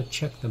going to want to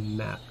check the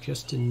map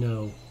just to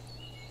know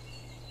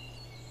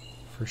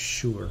for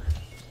sure.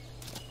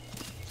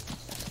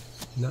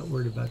 Not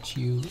worried about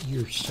you.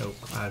 You're so...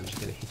 I'm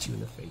just going to hit you in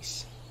the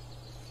face.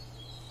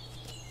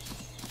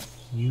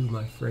 You,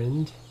 my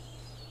friend,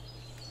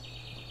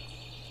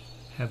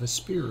 have a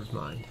spear of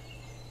mine.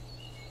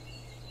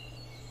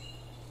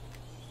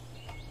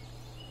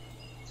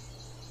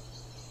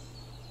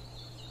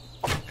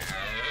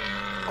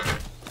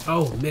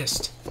 Oh,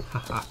 missed.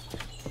 Haha.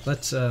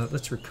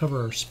 Let's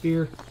recover our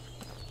spear.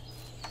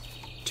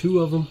 2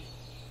 of them.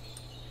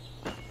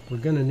 We're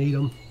gonna need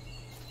them.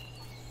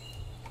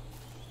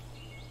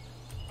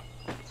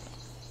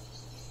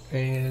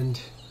 And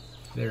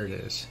there it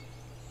is.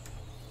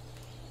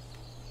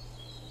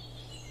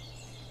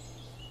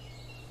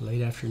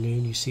 Late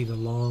afternoon, you see the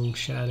long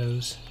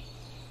shadows.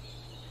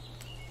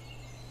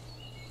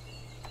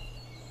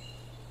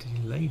 Did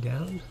he lay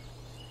down?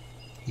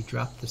 He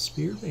dropped the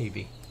spear,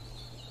 maybe.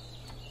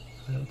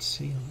 I don't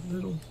see a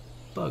little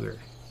bugger.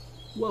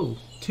 Whoa,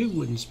 2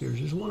 wooden spears.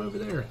 There's one over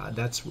there.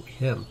 That's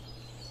him.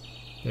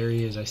 There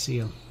he is. I see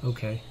him.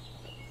 Okay.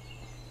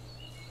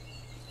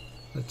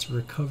 Let's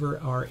recover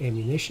our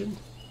ammunition.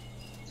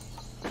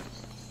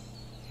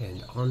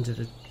 And onto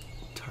the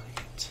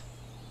target.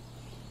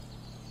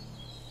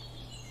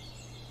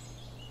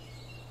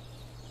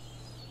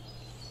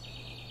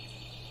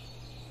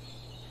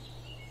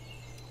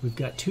 We've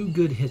got 2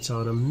 good hits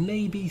on him.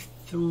 Maybe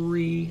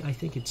 3. I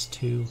think it's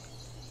 2.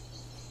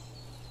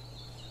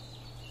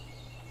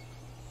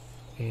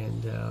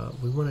 And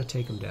we want to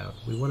take him down.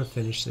 We want to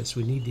finish this.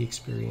 We need the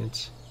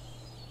experience.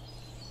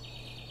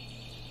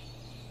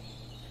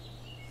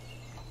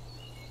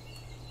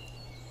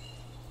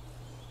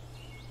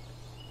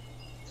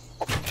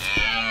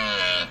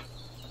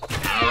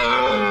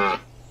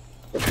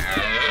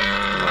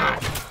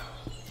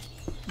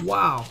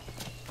 Wow.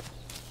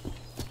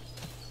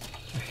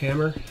 A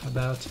hammer? How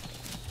about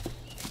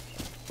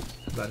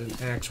an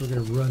axe? We're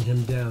going to run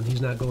him down.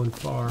 He's not going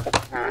far.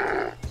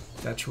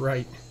 That's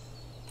right.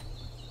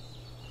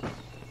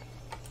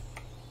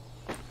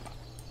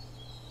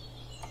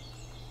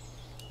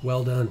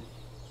 Well done.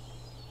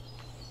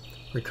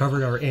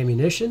 Recovered our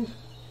ammunition,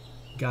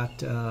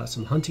 got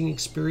some hunting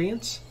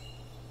experience,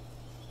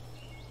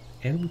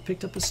 and we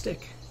picked up a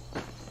stick.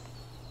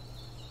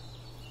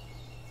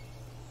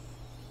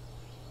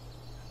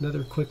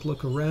 Another quick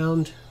look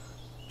around,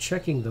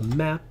 checking the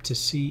map to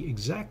see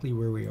exactly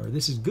where we are.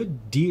 This is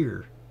good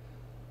deer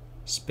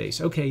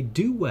space. Okay,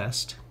 due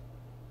west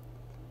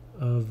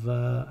of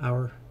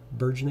our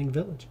burgeoning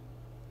village.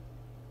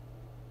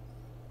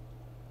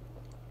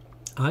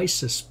 I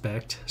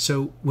suspect,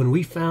 so when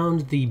we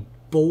found the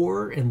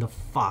boar and the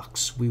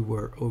fox, we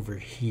were over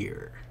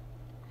here.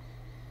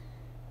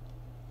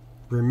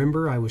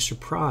 Remember, I was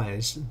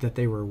surprised that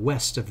they were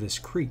west of this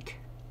creek.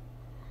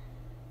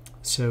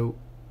 So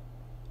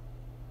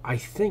I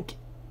think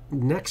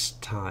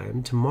next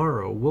time,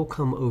 tomorrow, we'll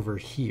come over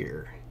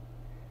here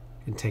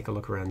and take a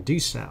look around due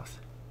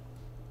south.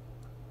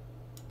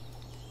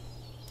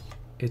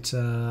 It's,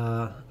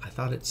 I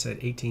thought it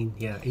said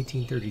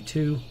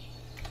 1832.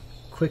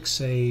 Quick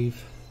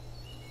save.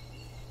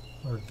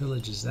 Our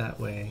village is that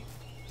way.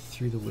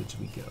 Through the woods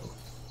we go.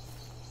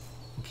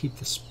 We'll keep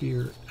the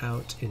spear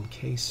out in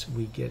case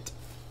we get...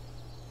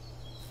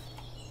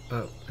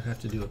 Oh, I have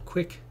to do it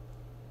quick.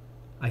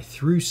 I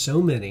threw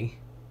so many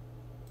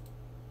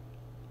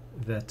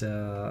that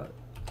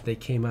they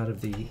came out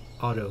of the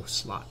auto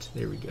slot.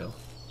 There we go.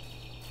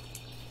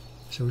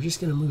 So we're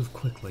just going to move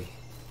quickly.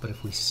 But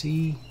if we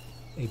see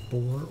a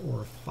boar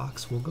or a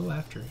fox, we'll go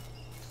after it.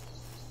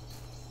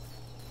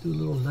 Do a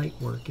little night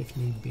work if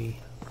need be.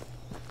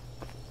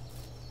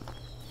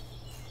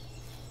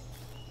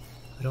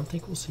 I don't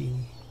think we'll see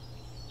any.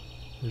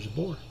 There's a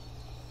boar.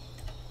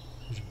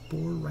 There's a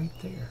boar right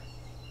there.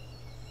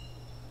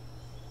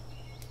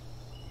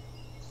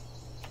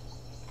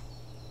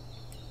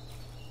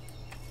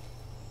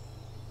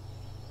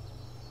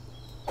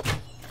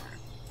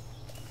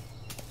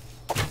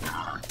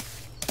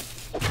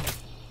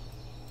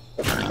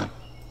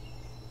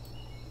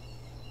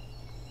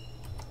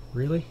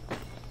 Really?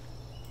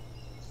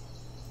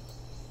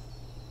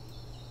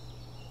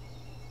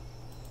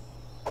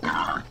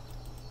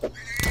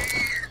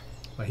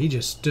 Well, he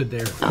just stood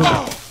there,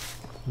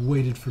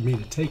 waited for me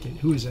to take it.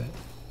 Who is that?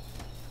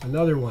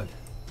 Another one.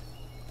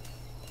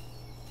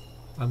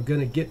 I'm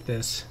gonna get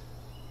this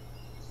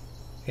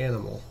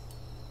animal,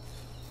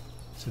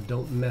 so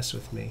don't mess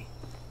with me.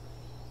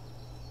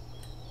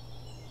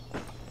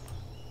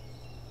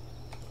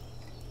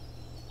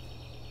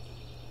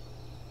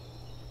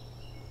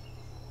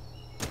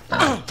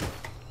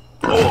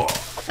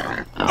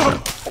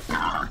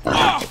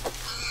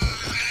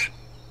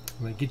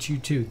 Get you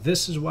too.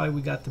 This is why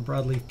we got the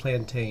broadleaf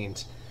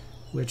plantains,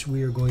 which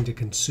we are going to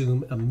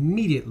consume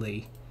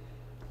immediately,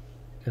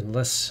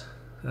 unless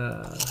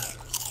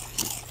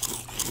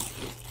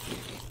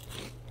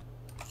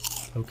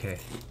okay,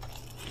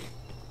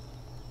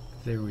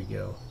 there we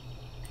go.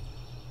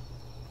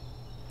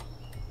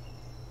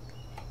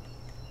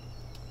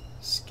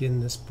 Skin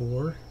this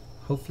boar.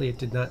 Hopefully it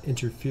did not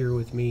interfere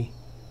with me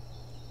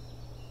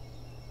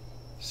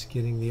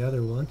skinning the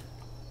other one.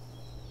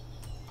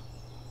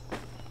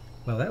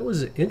 Well, that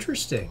was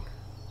interesting.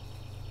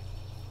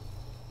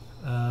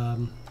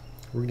 We're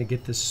going to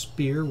get this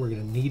spear. We're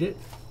going to need it.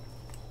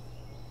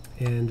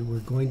 And we're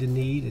going to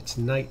need, it's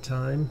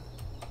nighttime,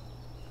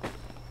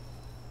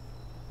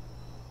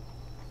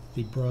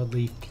 the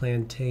broadleaf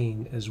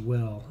plantain as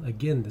well.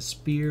 Again, the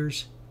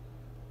spears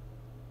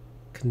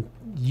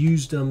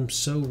used them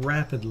so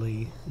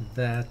rapidly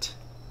that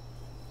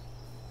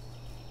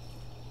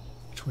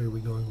Which way are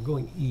we going? We're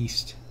going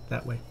east,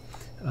 that way.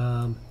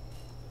 That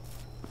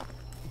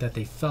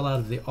they fell out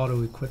of the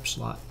auto-equip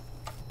slot.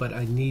 But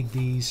I need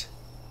these.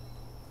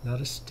 Not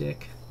a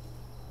stick.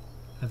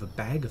 I have a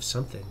bag of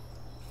something.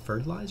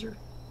 Fertilizer?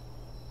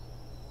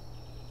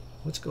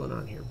 What's going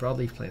on here?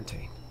 Broadleaf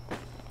plantain.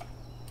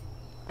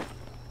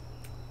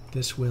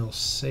 This will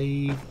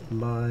save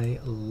my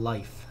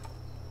life.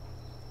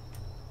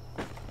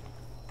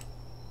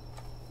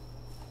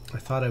 I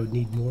thought I would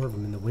need more of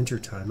them in the winter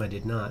time. I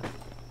did not.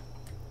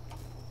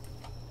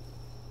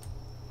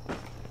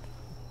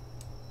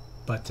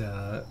 But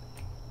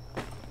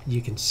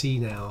you can see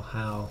now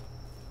how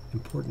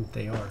important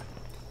they are.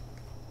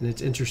 And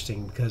it's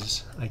interesting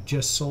because I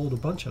just sold a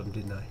bunch of them,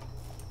 didn't I?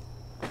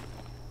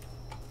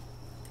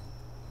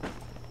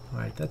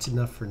 Alright, that's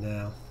enough for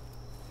now.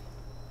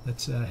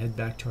 Let's head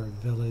back to our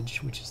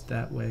village, which is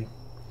that way.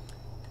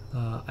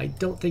 I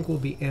don't think we'll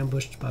be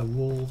ambushed by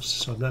wolves,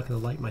 so I'm not going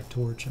to light my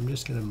torch. I'm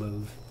just going to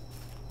move.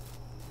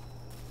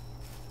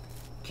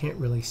 Can't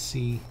really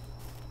see.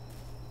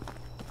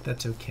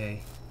 That's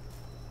okay.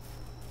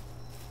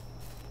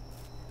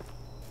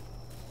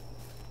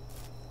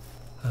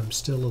 I'm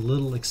still a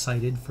little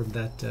excited from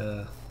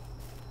that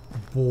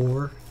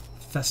boar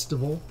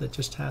festival that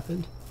just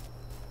happened.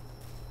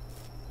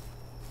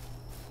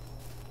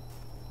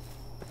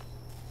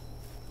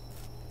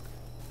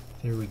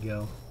 There we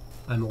go.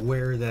 I'm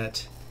aware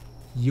that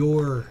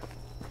your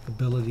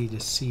ability to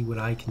see what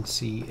I can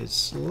see is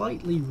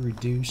slightly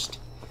reduced,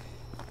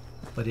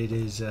 but it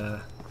is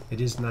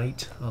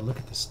night. Look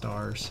at the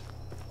stars.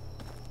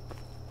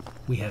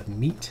 We have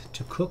meat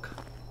to cook.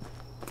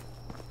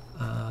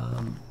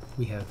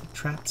 We have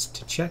traps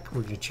to check.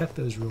 We're going to check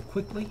those real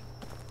quickly.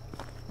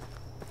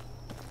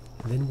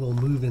 And then we'll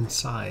move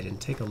inside and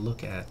take a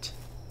look at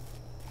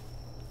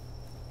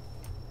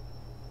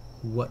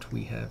what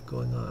we have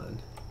going on.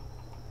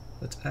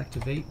 Let's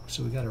activate.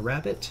 So we got a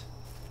rabbit.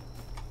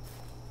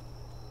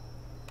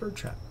 Bird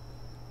trap.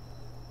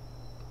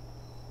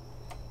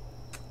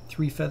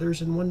 3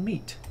 feathers and 1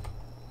 meat.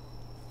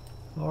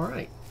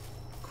 Alright.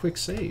 Quick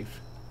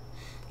save.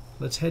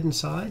 Let's head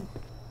inside.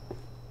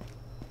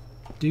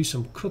 Do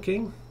some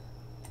cooking.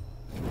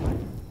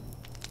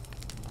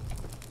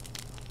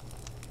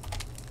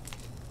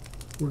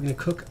 We're going to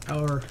cook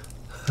our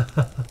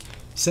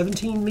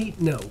 17 meat?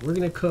 No, we're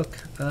going to cook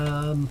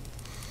 10.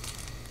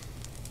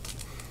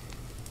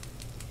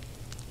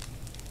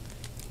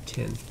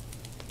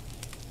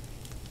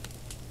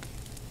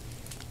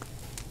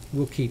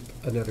 We'll keep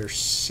another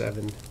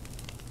 7.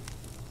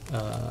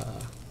 I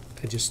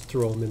just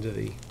throw them into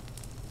the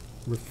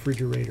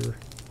refrigerator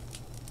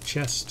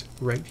chest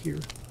right here.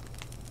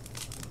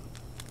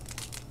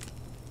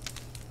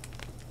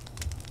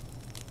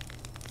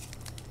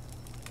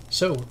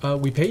 So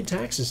we paid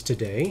taxes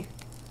today,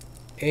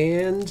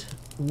 and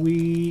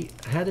we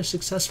had a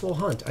successful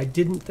hunt. I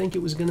didn't think it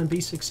was going to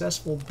be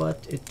successful,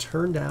 but it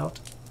turned out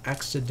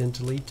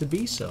accidentally to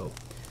be so.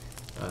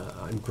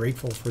 I'm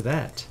grateful for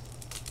that.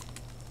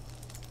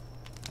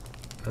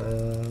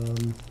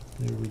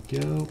 There we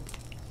go.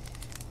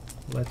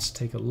 Let's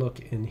take a look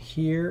in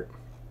here.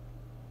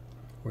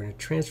 We're going to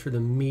transfer the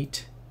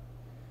meat.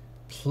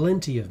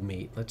 Plenty of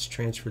meat. Let's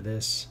transfer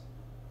this.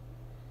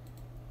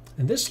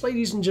 And this,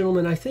 ladies and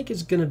gentlemen, I think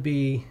is going to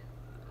be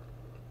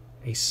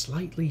a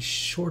slightly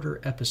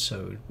shorter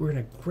episode. We're in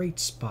a great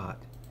spot.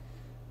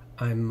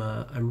 I'm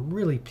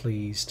really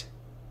pleased.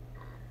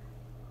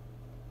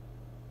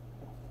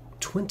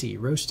 20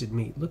 roasted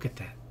meat. Look at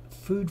that.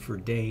 Food for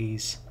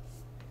days.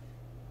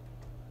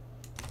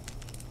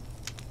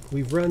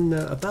 We've run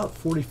about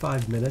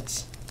 45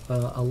 minutes.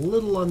 A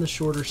little on the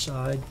shorter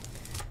side.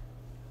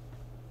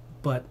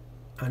 But,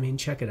 I mean,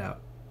 check it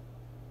out.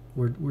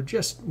 We're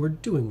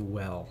doing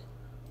well.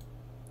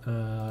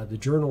 The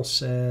journal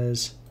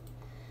says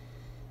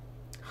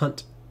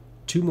hunt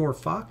 2 more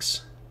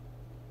fox.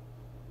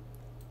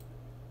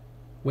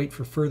 Wait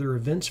for further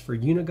events for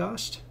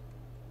Unigost.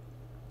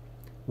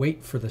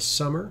 Wait for the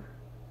summer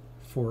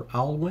for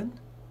Alwyn.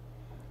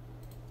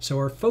 So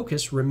our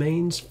focus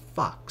remains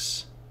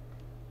fox.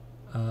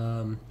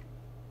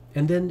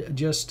 And then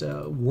just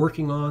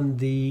working on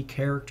the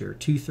character,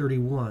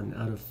 231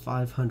 out of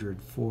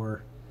 500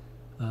 for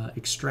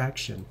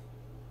extraction.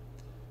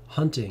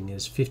 Hunting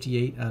is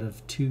 58 out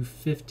of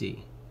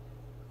 250.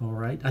 All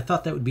right, I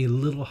thought that would be a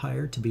little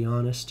higher, to be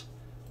honest,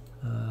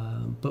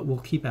 but we'll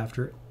keep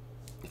after it.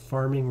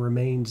 Farming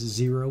remains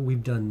 0.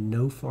 We've done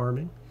no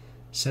farming.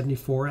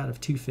 74 out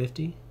of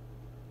 250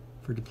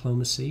 for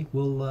diplomacy.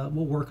 We'll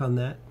work on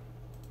that.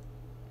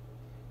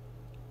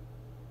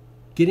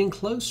 Getting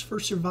close for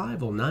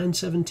survival.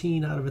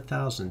 917 out of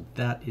 1,000.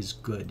 That is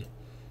good.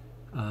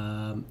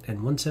 And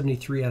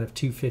 173 out of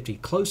 250.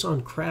 Close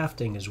on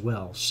crafting as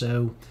well.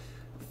 So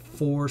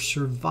for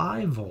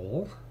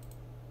survival,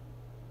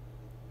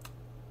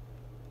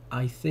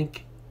 I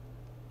think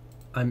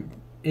I'm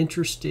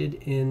interested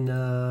in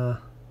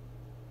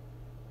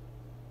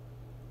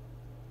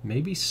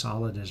maybe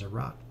solid as a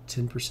rock.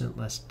 10%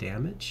 less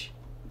damage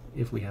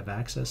if we have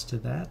access to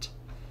that.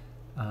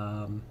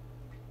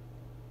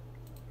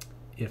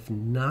 If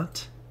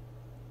not,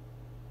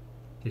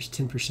 there's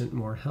 10%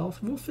 more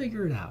health. We'll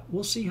figure it out.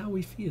 We'll see how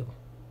we feel.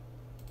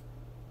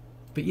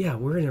 But yeah,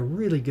 we're in a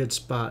really good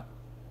spot,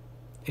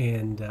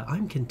 and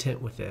I'm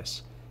content with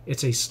this.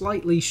 It's a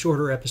slightly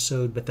shorter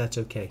episode, but that's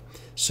okay.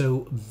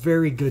 So,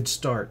 very good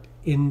start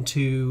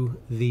into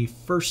the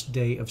first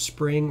day of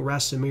spring.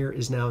 Rasimir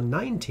is now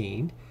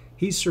 19.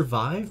 He's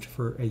survived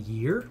for a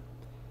year.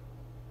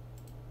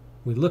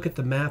 We look at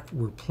the map.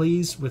 We're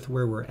pleased with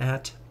where we're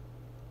at.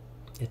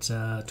 It's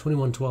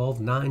 2112,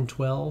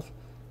 912.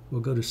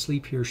 We'll go to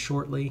sleep here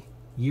shortly.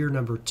 Year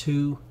number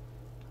 2.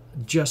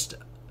 Just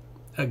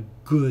a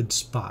good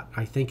spot.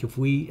 I think if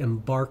we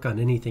embark on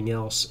anything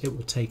else, it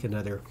will take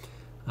another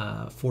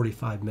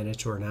 45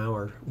 minutes or an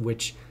hour,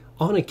 which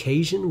on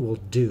occasion will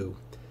do.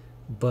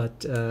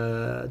 But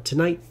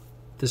tonight,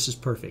 this is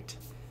perfect.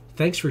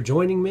 Thanks for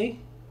joining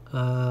me.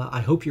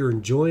 I hope you're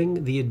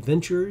enjoying the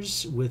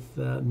adventures with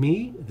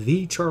me,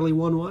 the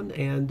Charlie11,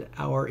 and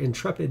our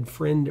intrepid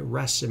friend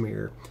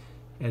Rasimir,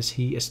 as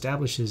he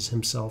establishes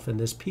himself in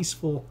this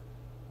peaceful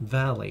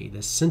valley,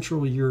 this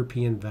Central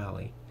European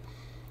valley.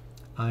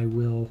 I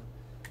will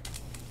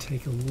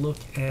take a look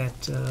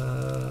at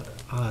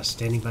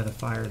standing by the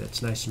fire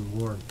that's nice and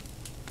warm.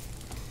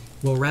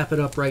 We'll wrap it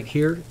up right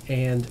here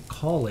and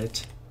call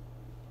it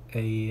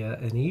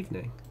an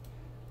evening.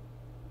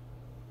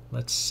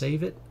 Let's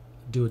save it.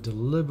 Do a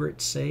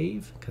deliberate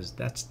save, because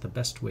that's the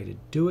best way to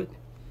do it,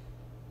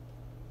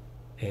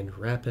 and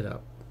wrap it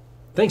up.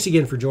 Thanks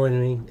again for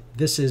joining me.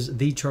 This is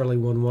the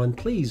Charlie11.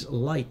 Please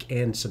like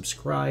and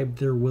subscribe.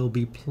 There will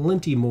be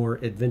plenty more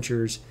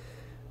adventures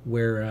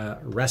where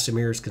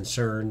Rasimir is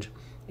concerned,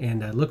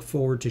 and I look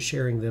forward to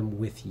sharing them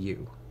with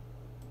you.